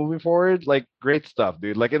Widow moving forward. Like great stuff,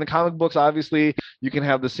 dude. Like in the comic books, obviously you can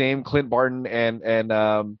have the same Clint Barton and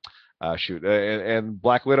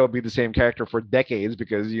Black Widow be the same character for decades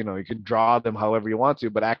because you can draw them however you want to,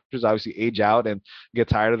 but actors obviously age out and get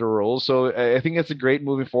tired of the roles. So I think it's a great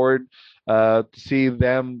moving forward to see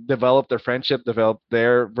them develop their friendship, develop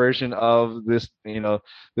their version of this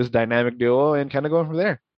dynamic duo, and kind of going from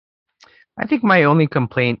there. I think my only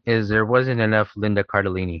complaint is there wasn't enough Linda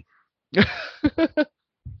Cardellini.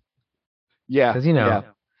 Yeah, Because yeah,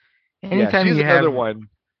 yeah. anytime She's you have another one.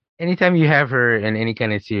 anytime you have her in any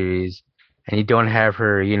kind of series and you don't have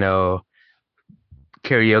her,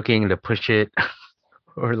 karaokeing to push it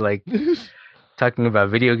or like talking about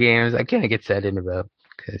video games, I kind of get saddened about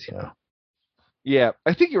because. Yeah,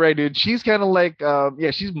 I think you're right, dude. She's kind of like,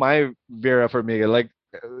 yeah, she's my Vera Farmiga. Like,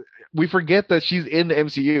 we forget that she's in the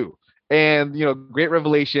MCU, and great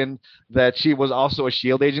revelation that she was also a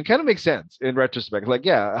Shield agent. Kind of makes sense in retrospect. Like,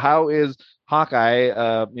 yeah, how is Hawkeye,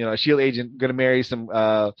 a Shield agent, gonna marry some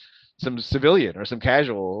civilian or some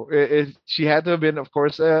casual? She had to have been, of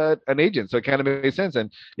course, an agent, so it kind of made sense,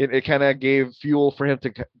 and it kind of gave fuel for him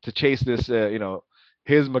to chase this,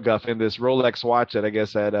 his MacGuffin, this Rolex watch that I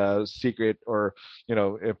guess had a secret or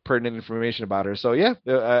pertinent information about her. So yeah,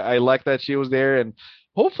 I like that she was there, and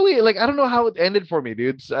hopefully, like I don't know how it ended for me,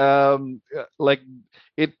 dudes. Like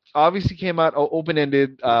it obviously came out open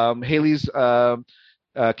ended. Haley's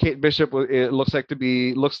Kate Bishop, it looks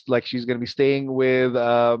like she's going to be staying with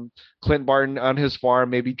Clint Barton on his farm,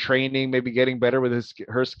 maybe training, maybe getting better with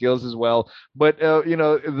her skills as well. But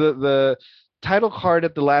the title card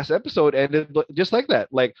at the last episode ended just like that.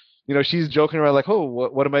 Like she's joking around like, oh,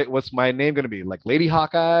 what's my name going to be? Like Lady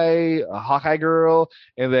Hawkeye, a Hawkeye girl,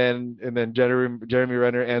 and then Jeremy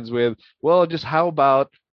Renner ends with, well, just how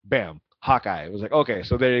about bam, Hawkeye. It was like, okay,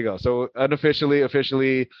 so there you go. So unofficially,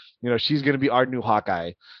 officially, she's gonna be our new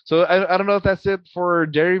Hawkeye. So I don't know if that's it for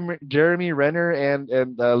Jeremy Renner and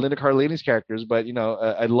Linda Cardellini's characters, but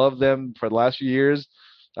I love them for the last few years.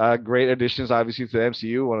 Great additions, obviously, to the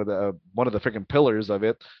MCU. One of the freaking pillars of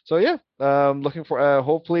it. So yeah, looking for.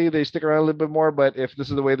 Hopefully they stick around a little bit more. But if this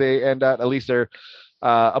is the way they end out, at least they're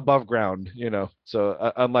above ground.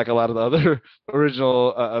 So unlike a lot of the other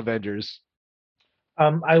original Avengers.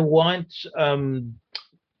 I want Clint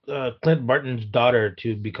Barton's daughter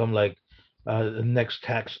to become like the next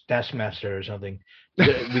taskmaster or something,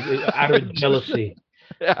 out of jealousy.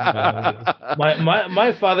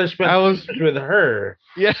 My father spent years with her.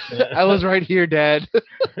 Yeah, I was right here, Dad.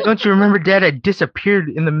 Don't you remember, Dad? I disappeared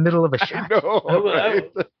in the middle of a shot.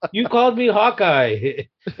 Right? You called me Hawkeye,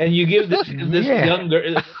 and you give this Yeah. young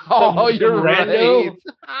girl. Oh, you're rando.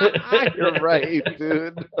 right. You're right,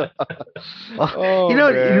 dude. Oh,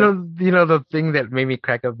 The thing that made me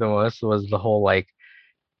crack up the most was the whole like.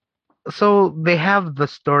 So they have the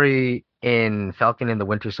story in Falcon and the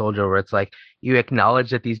Winter Soldier where it's like you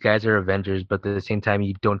acknowledge that these guys are Avengers, but at the same time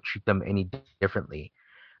you don't treat them any differently.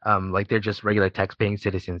 Like they're just regular tax-paying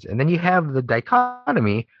citizens. And then you have the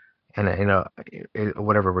dichotomy, and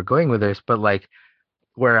whatever we're going with this, but like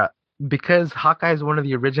where because Hawkeye is one of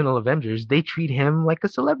the original Avengers, they treat him like a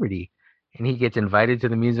celebrity, and he gets invited to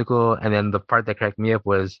the musical. And then the part that cracked me up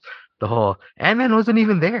was the whole Ant-Man wasn't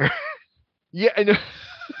even there. Yeah, I know.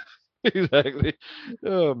 Exactly.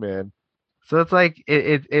 Oh man. So it's like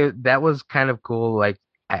that was kind of cool. Like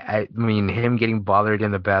I mean him getting bothered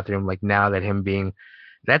in the bathroom, like now that him being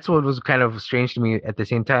that's what was kind of strange to me at the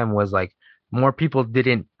same time was like more people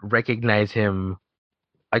didn't recognize him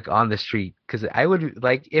like on the street. Because I would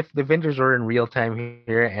like if the Avengers were in real time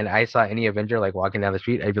here and I saw any Avenger like walking down the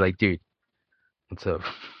street, I'd be like, dude. And so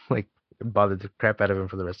like it bothered the crap out of him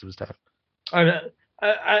for the rest of his time.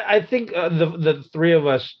 I think the three of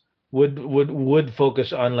us would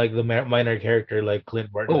focus on like the minor character like Clint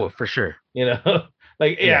Barton. Oh, for sure.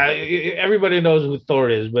 Like everybody knows who Thor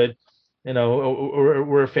is, but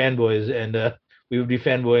we're fanboys, and we would be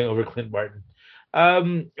fanboying over Clint Barton.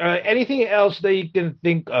 Anything else that you can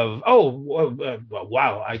think of? Oh,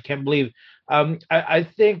 wow! I can't believe. I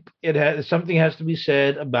think something has to be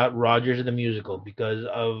said about Rogers and the musical because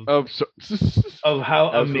of of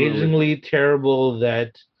how amazingly terrible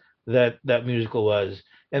that musical was,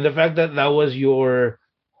 and the fact that was your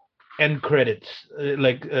end credits,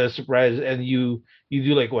 surprise, and you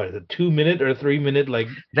do like what, a 2 minute or 3 minute like.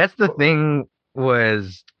 That's the thing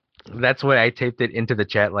that's why I taped it into the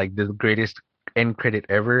chat. Like the greatest end credit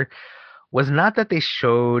ever was not that they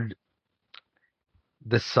showed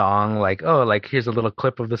the song like, oh, like here's a little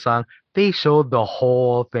clip of the song. They showed the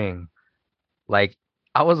whole thing. Like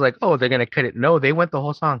I was like, oh, they're gonna cut it. No, they went the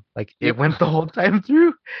whole song. Like it Yep. went the whole time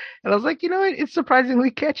through. And I was like, it's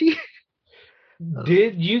surprisingly catchy.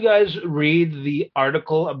 Did you guys read the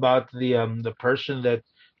article about the person that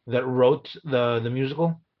wrote the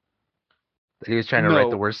musical? He was trying to write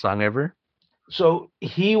the No. worst song ever. So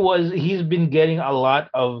he's been getting a lot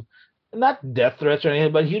of, not death threats or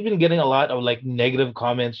anything, but he's been getting a lot of like negative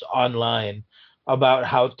comments online about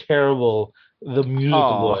how terrible the musical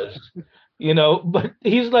Oh. was. But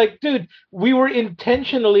he's like, dude, we were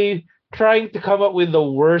intentionally trying to come up with the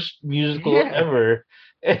worst musical Yeah. ever.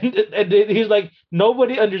 And he's like,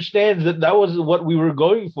 nobody understands that was what we were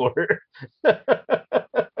going for.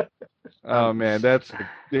 Oh man, that's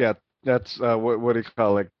yeah, that's what do you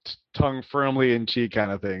call it? Like tongue firmly in cheek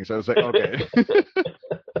kind of thing. So it's like okay.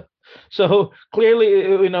 So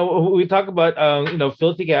clearly, we talk about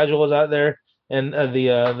filthy casuals out there, and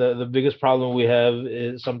the biggest problem we have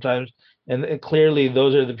is sometimes, and clearly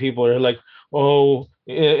those are the people who are like, oh,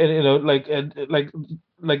 and, like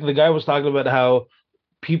the guy was talking about how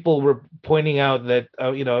people were pointing out that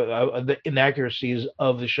the inaccuracies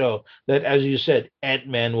of the show. That, as you said,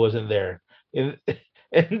 Ant-Man wasn't there, and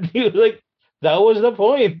and he was like, that was the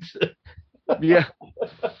point. Yeah.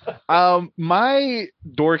 My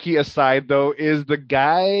dorky aside though is the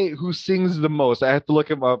guy who sings the most. I have to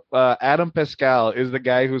look him up. Adam Pascal is the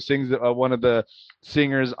guy who sings one of the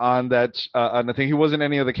singers on on the thing. He wasn't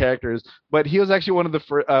any of the characters, but he was actually one of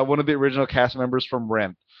the original cast members from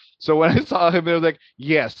Rent. So when I saw him, I was like,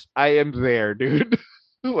 yes, I am there, dude.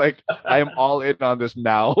 Like I am all in on this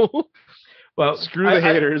now. Well, Screw the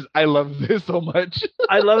haters. I love this so much.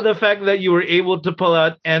 I love the fact that you were able to pull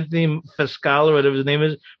out Anthony Pascal or whatever his name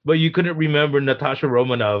is, but you couldn't remember Natasha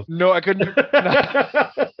Romanoff. No, I couldn't.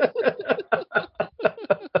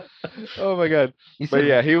 Oh my god! But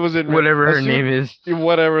yeah, he was in whatever her name is.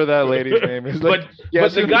 Whatever that lady's name is. Like, yeah,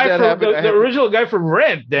 but the guy from the original guy from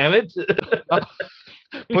Rent, damn it!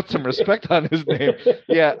 Put some respect on his name.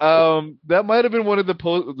 Yeah, that might have been one of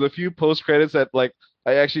the few post credits that like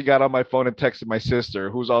I actually got on my phone and texted my sister,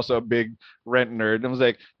 who's also a big Rent nerd, and was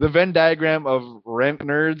like the Venn diagram of Rent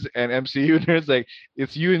nerds and MCU nerds. Like,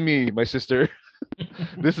 it's you and me, my sister.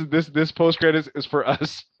 This post credits is for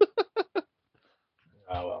us.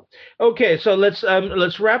 Oh, well. Okay, so let's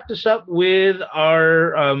wrap this up with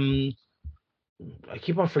our I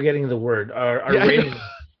keep on forgetting the word. Our Yeah, rating.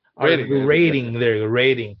 Rating. There you go,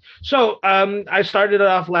 rating. So I started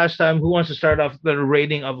off last time. Who wants to start off the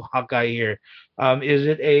rating of Hawkeye here? Is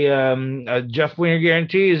it a Jeff Winger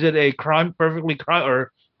guarantee? Is it a perfectly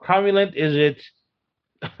or cromulent? Is it?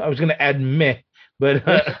 I was gonna add meh, but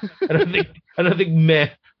I don't think meh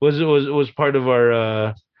was part of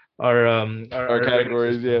our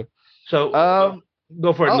categories. Yeah. So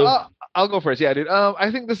go for it, I'll, Lou. I'll go first. Yeah, dude.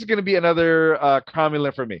 I think this is gonna be another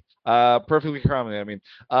cromulent for me. Perfectly cromulent. I mean,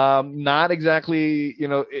 not exactly.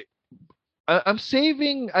 I'm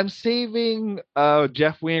saving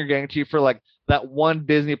Jeff Winger guarantee for like that one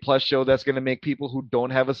Disney Plus show that's gonna make people who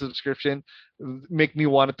don't have a subscription make me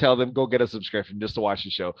want to tell them go get a subscription just to watch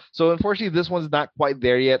the show. So unfortunately, this one's not quite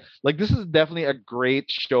there yet. Like this is definitely a great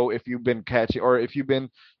show if you've been catching or if you've been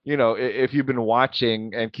if you've been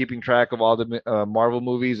watching and keeping track of all the Marvel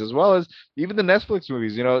movies as well as even the Netflix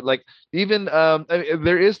movies. Like even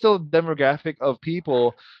there is still a demographic of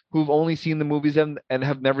people who've only seen the movies and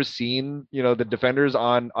have never seen the Defenders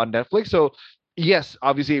on Netflix. So yes,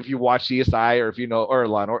 obviously if you watch CSI or if you know or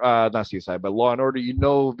Law and Order, not CSI but Law and Order,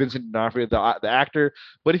 Vincent D'Onofrio, the actor.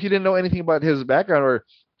 But if you didn't know anything about his background or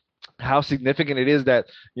how significant it is that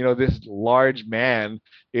this large man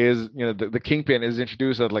is the kingpin is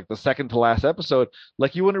introduced at like the second to last episode,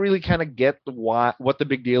 like you wouldn't really kind of get what the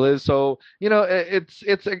big deal is. So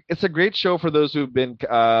it's a great show for those who've been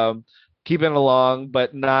keeping along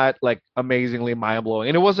but not like amazingly mind-blowing,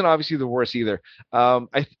 and it wasn't obviously the worst either.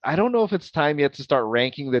 I don't know if it's time yet to start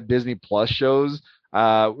ranking the Disney Plus shows.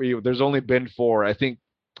 There's only been four. I think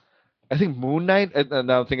Moon Knight.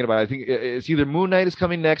 Now I'm thinking about it. I think it's either Moon Knight is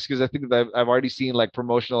coming next because I think that I've already seen like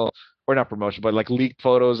promotional or not promotional, but like leaked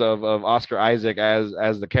photos of Oscar Isaac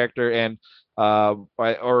as the character, and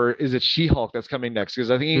or is it She-Hulk that's coming next?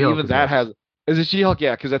 Because I think She-Hulk even is that next. has is it She-Hulk?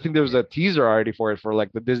 Yeah, because I think there was a teaser already for it for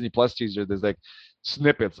like the Disney Plus teaser. There's like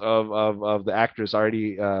snippets of the actress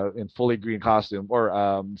already in fully green costume or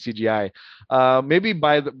CGI. Maybe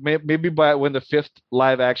by when the fifth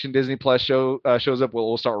live action Disney Plus show shows up,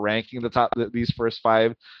 we'll start ranking these first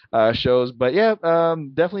five shows. But yeah,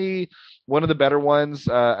 definitely one of the better ones.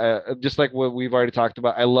 Just like what we've already talked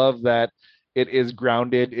about, I love that it is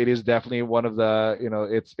grounded. It is definitely one of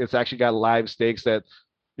the it's actually got live stakes that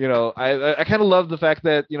I kind of love the fact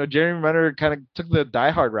that Jeremy Renner kind of took the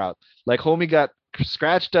Die Hard route. Like homie got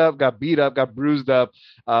scratched up, got beat up, got bruised up.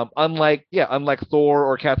 Unlike Thor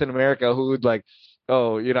or Captain America, who would like,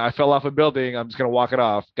 oh, I fell off a building, I'm just gonna walk it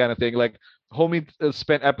off, kind of thing. Like homie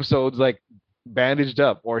spent episodes like bandaged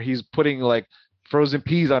up, or he's putting like frozen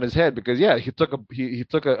peas on his head because yeah, he took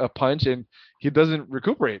a punch and he doesn't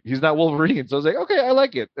recuperate. He's not Wolverine. So I was like, okay, I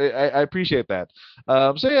like it. I appreciate that.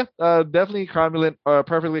 So yeah, definitely cromulent,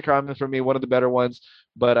 perfectly cromulent for me, one of the better ones.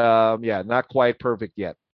 But yeah, not quite perfect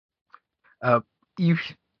yet. Uh, you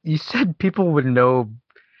you said people would know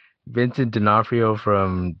Vincent D'Onofrio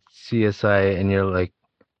from CSI, and you're like,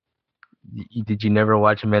 did you never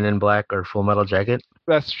watch Men in Black or Full Metal Jacket?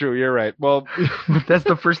 That's true. You're right. Well, But that's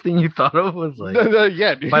the first thing you thought of was like.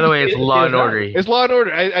 yeah. By the way, it's Law and Order. It's Law and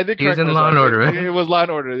Order. I did He was correct in Law and myself. Order, It, man. it was Law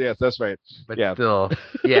and Order. Yes, that's right. But Yeah. still,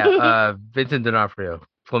 yeah. Vincent D'Onofrio,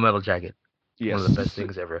 Full Metal Jacket, one Yes. of the best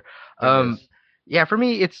things ever. It Um, is. yeah, for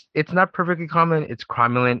me, it's not perfectly common. It's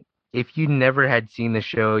cromulent. If you never had seen the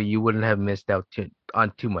show, you wouldn't have missed out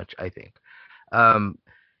on too much, I think. Um,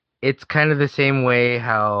 it's kind of the same way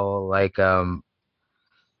how like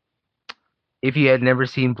if you had never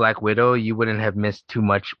seen Black Widow, you wouldn't have missed too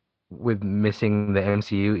much with missing the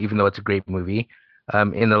MCU, even though it's a great movie.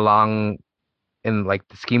 In the long, in like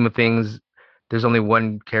the scheme of things, there's only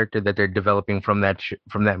one character that they're developing from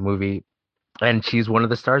from that movie, and she's one of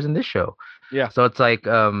the stars in this show. Yeah. So it's like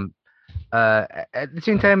at the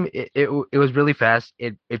same time, it was really fast.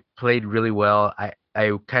 It played really well.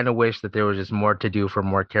 I kind of wish that there was just more to do for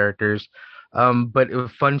more characters. But it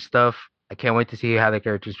was fun stuff. I can't wait to see how the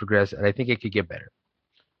characters progress, and I think it could get better.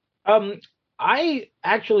 Um, I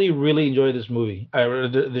actually really enjoy this movie,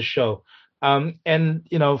 the show. And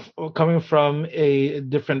coming from a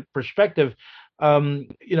different perspective,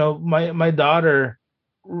 my daughter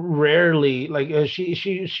rarely like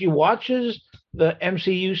she watches the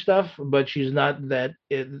MCU stuff, but she's not that.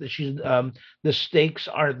 She's the stakes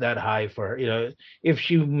aren't that high for her. If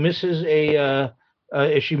she misses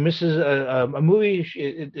if she misses a movie,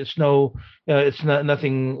 it's no, it's not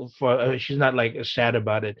nothing for. She's not like sad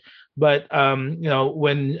about it. But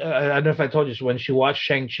when I don't know if I told you, so when she watched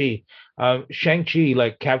Shang-Chi, Shang-Chi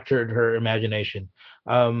like captured her imagination.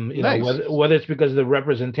 Nice. Whether it's because of the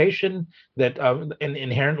representation that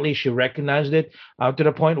inherently she recognized it, to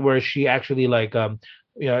the point where she actually like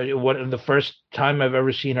what the first time I've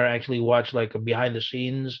ever seen her actually watch like a behind the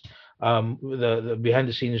scenes, the behind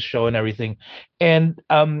the scenes show and everything. And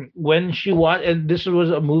when she watched, and this was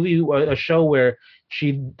a movie, a show where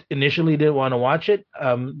she initially didn't want to watch it.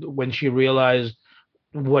 When she realized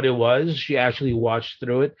what it was, she actually watched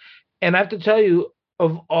through it. And I have to tell you,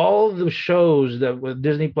 of all the shows that were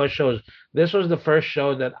Disney Plus shows, this was the first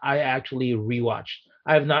show that I actually rewatched.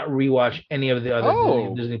 I have not rewatched any of the other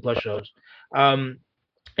Oh. Disney Plus shows. Um,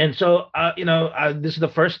 and so, this is the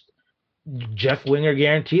first Jeff Winger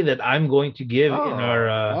guarantee that I'm going to give in our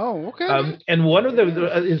Oh, okay. and one of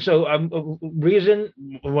and so reason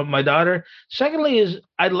what my daughter. Secondly, is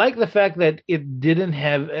I like the fact that it didn't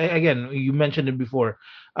have, again, you mentioned it before.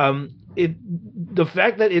 It The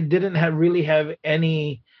fact that it didn't have really have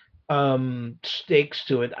any stakes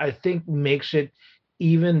to it, I think makes it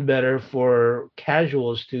even better for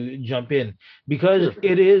casuals to jump in because Sure.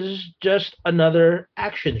 it is just another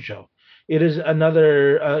action show. It is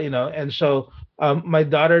another, and so my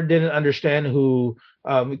daughter didn't understand who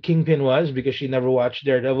Kingpin was because she never watched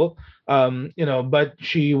Daredevil. But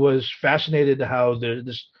she was fascinated how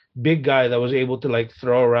this big guy that was able to like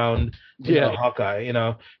throw around, Yeah. Hawkeye.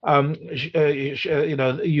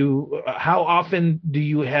 How often do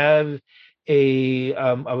you have a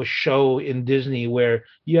show in Disney where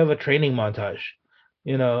you have a training montage?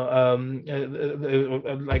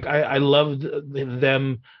 Like I loved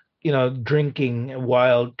them, drinking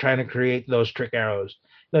while trying to create those trick arrows.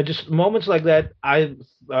 Just moments like that. I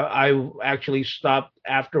actually stopped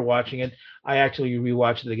after watching it. I actually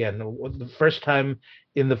rewatched it again. The first time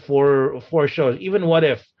in the four shows, even What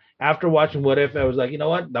If. After watching What If, I was like, you know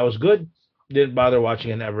what, that was good. Didn't bother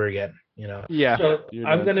watching it ever again. Yeah. So You're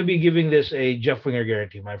I'm done. gonna be giving this a Jeff Winger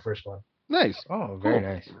guarantee, my first one. Nice. Oh, very Cool.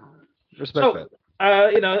 nice. Respect So,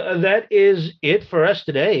 that. that is it for us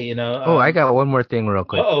today. Oh, I got one more thing real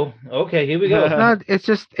quick. Oh, okay, here we go. No, it's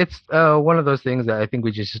one of those things that I think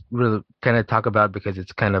we just really kind of talk about because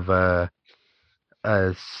it's kind of a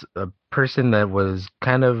person that was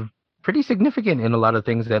kind of pretty significant in a lot of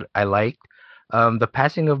things that I liked. The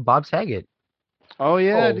passing of Bob Saget. Oh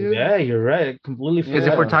yeah, Oh, dude. yeah, you're right. I completely Because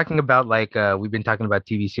Yeah. if we're forgot. talking about like we've been talking about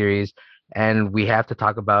TV series, and we have to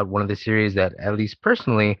talk about one of the series that at least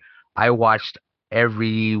personally I watched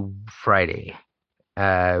every Friday.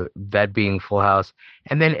 that being Full House,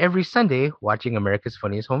 and then every Sunday watching America's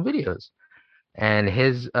Funniest Home Videos. And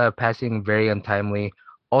his passing very untimely.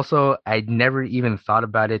 Also, I'd never even thought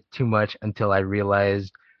about it too much until I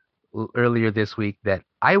realized earlier this week that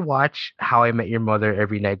I watch How I Met Your Mother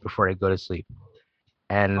every night before I go to sleep.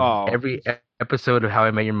 And Oh, every episode of How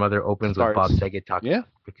I Met Your Mother opens with Bob starts. Saget talking Yeah.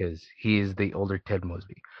 because he's the older Ted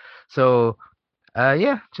Mosby. So,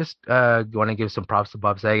 yeah, just want to give some props to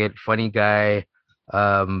Bob Saget, funny guy,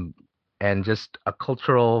 um, and just a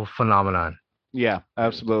cultural phenomenon. Yeah,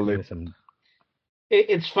 absolutely. Doing some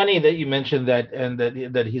It's funny that you mentioned that, and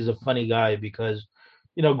that he's a funny guy, because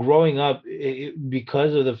growing up,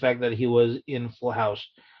 because of the fact that he was in Full House,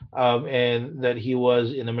 and that he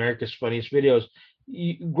was in America's Funniest Videos.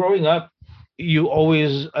 Growing up, you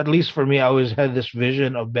always, at least for me, I always had this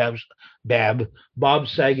vision of Bob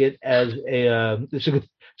Saget as a it's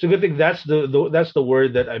a good thing that's the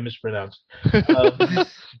word that I mispronounced. Um,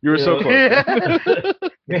 You were you so know, close.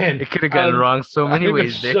 man, it could have gotten wrong so I many think in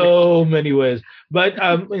ways there. so many ways. But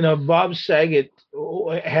Bob Saget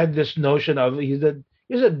had this notion of he's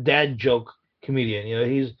a dad joke comedian.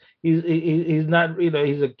 He's not,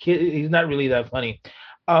 he's a kid. He's not really that funny.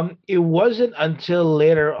 It wasn't until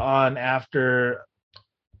later on, after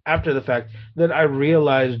the fact, that I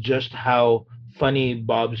realized just how funny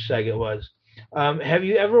Bob Saget was. Have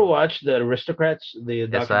you ever watched The Aristocrats, the Yes,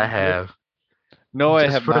 I documentary? have. No, I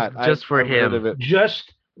Just have for not. just for I've heard of him. it. Just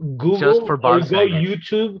Just Google for or Bob go Saget.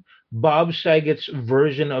 YouTube Bob Saget's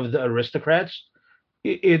version of The Aristocrats.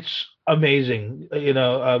 It's amazing.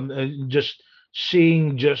 Just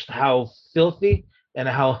seeing just how filthy and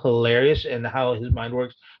how hilarious and how his mind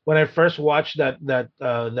works. When I first watched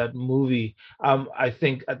that movie, I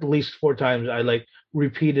think at least 4 times I like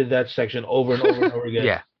repeated that section over and over and over again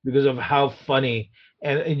Yeah. because of how funny,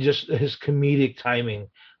 and just his comedic timing.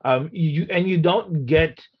 You don't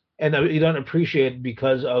get, and you don't appreciate,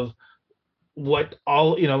 because of what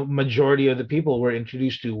all majority of the people were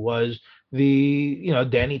introduced to was the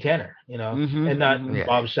Danny Tanner, Mm-hmm. and not Mm-hmm. Yeah.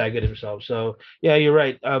 Bob Saget himself. So yeah, you're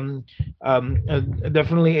right.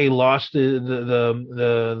 Definitely a loss to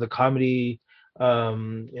the comedy,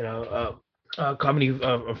 comedy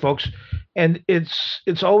folks. And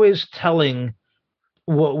it's always telling,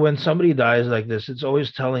 when somebody dies like this. It's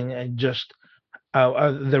always telling, and just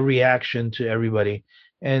the reaction to everybody.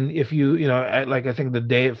 And if like, I think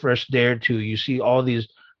the first day or two, you see all these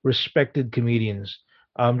respected comedians,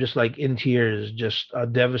 just like in tears, just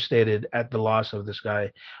devastated at the loss of this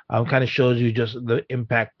guy. Kind of shows you just the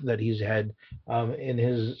impact that he's had in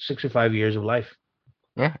his 65 years of life.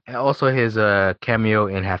 Yeah. And also his cameo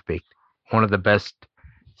in Half Baked. One of the best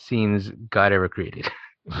scenes God ever created.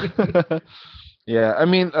 Yeah, I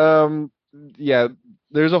mean, yeah,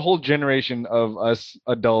 there's a whole generation of us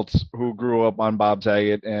adults who grew up on Bob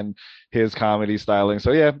Saget and his comedy styling.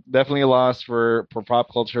 So yeah, definitely a loss for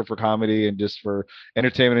pop culture, for comedy, and just for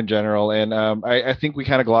entertainment in general. And I think we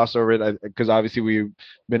kind of gloss over it because obviously we've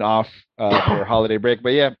been off for holiday break.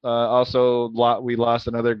 But yeah, also we lost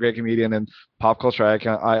another great comedian and pop culture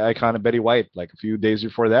icon of Betty White like a few days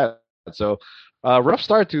before that. So rough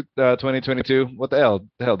start to 2022. What the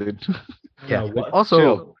hell, dude? Yeah. What? Also,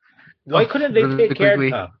 Chill. Why couldn't they really take Carrot quickly.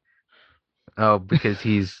 Top? Oh, because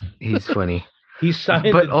he's funny. He signed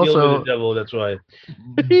the But deal with the also devil. That's why.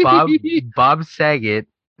 Bob Saget,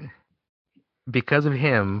 because of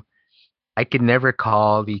him, I could never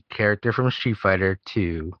call the character from Street Fighter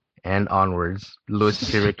 2 and onwards, Louis'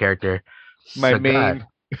 favorite character, My Sagat. main.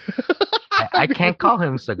 I can't call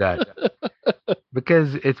him Sagat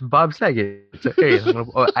because it's Bob Saget. So, hey,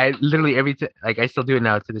 I literally like I still do it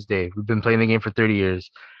now to this day. We've been playing the game for 30 years.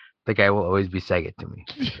 The guy will always be Saget to me.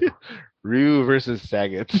 Ryu versus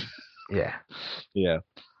Saget. Yeah. Yeah.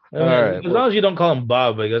 I All mean, right. as Well, long as you don't call him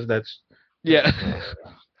Bob, I guess that's yeah. Yeah.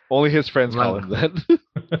 Only his friends call Long- him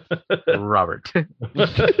that. Robert.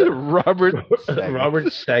 Robert Saget.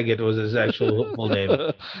 Robert Saget was his actual full name.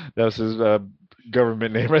 That was his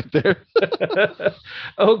government name right there.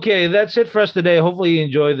 Okay, that's it for us today. Hopefully, you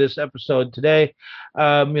enjoyed this episode today.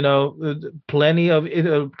 Plenty of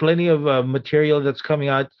material that's coming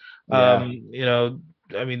out. Yeah.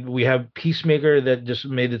 I mean, we have Peacemaker that just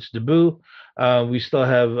made its debut. We still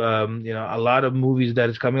have a lot of movies that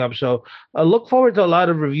is coming up. So look forward to a lot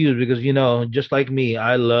of reviews, because just like me,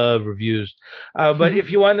 I love reviews. But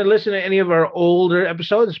if you want to listen to any of our older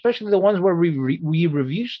episodes, especially the ones where we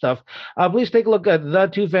review stuff, please take a look at the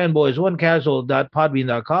two fanboys,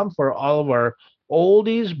 onecasual.podbean.com for all of our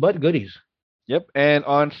oldies but goodies. Yep, and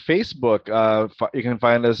on Facebook, you can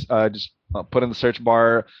find us. Just put in the search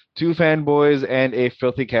bar two fanboys and a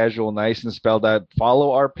filthy casual, nice and spelled out.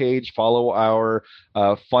 Follow our page, follow our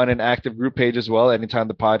fun and active group page as well. Anytime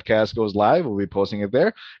the podcast goes live, we'll be posting it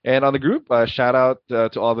there. And on the group, shout out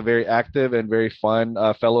to all the very active and very fun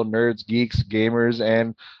fellow nerds, geeks, gamers,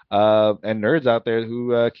 and nerds out there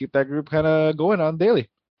who keep that group kind of going on daily.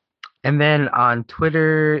 And then on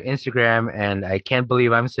Twitter, Instagram, and I can't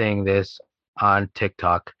believe I'm saying this, on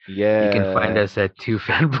TikTok. Yeah. You can find us at Two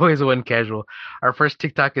Fanboys One Casual. Our first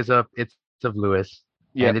TikTok is up. It's of Lewis.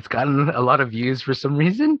 Yeah. And it's gotten a lot of views for some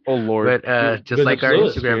reason. Oh Lord. But just like our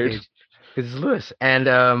Lewis, Instagram weird. page. Because it's Lewis. And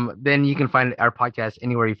then you can find our podcast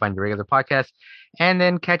anywhere you find your regular podcast. And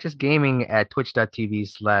then catch us gaming at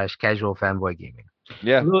twitch.tv/casual fanboy gaming.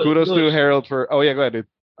 Yeah. Kudos to Harold for go ahead, dude.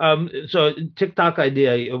 So TikTok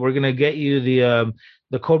idea, we're gonna get you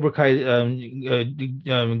the Cobra Kai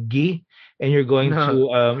gi, and you're going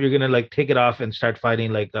to you're gonna like take it off and start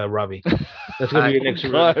fighting like Robbie. That's gonna be your next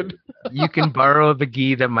God. You can borrow the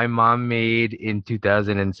gi that my mom made in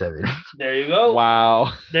 2007. There you go.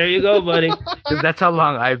 Wow. There you go, buddy. Because that's how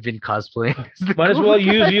long I've been cosplaying. Might as well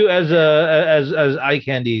use you as eye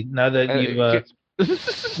candy now that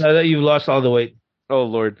you've lost all the weight. Oh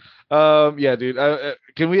Lord. Yeah, dude.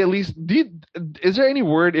 Can we at least? Is there any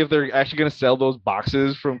word if they're actually gonna sell those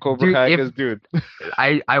boxes from Cobra Kai? Because, dude,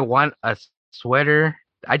 I want a sweater.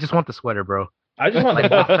 I just want the sweater, bro. I just want the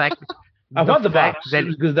box. I want the box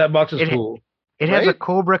because that box is cool. It has a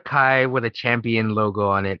Cobra Kai with a champion logo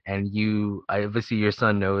on it, and obviously your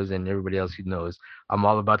son knows, and everybody else who knows, I'm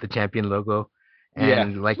all about the champion logo.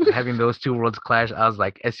 And like having those two worlds clash, I was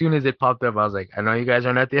like, as soon as it popped up, I was like, I know you guys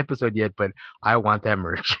aren't at the episode yet, but I want that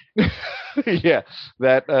merch. Yeah,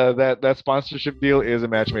 that sponsorship deal is a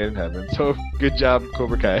match made in heaven. So good job,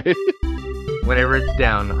 Cobra Kai. Whenever it's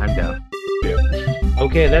down, I'm down. Yeah.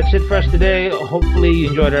 Okay, that's it for us today. Hopefully you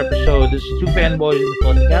enjoyed our episode. This is Two Fanboys in the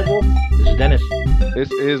Filthy Casual. This is Dennis.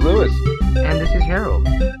 This is Lewis. And this is Harold.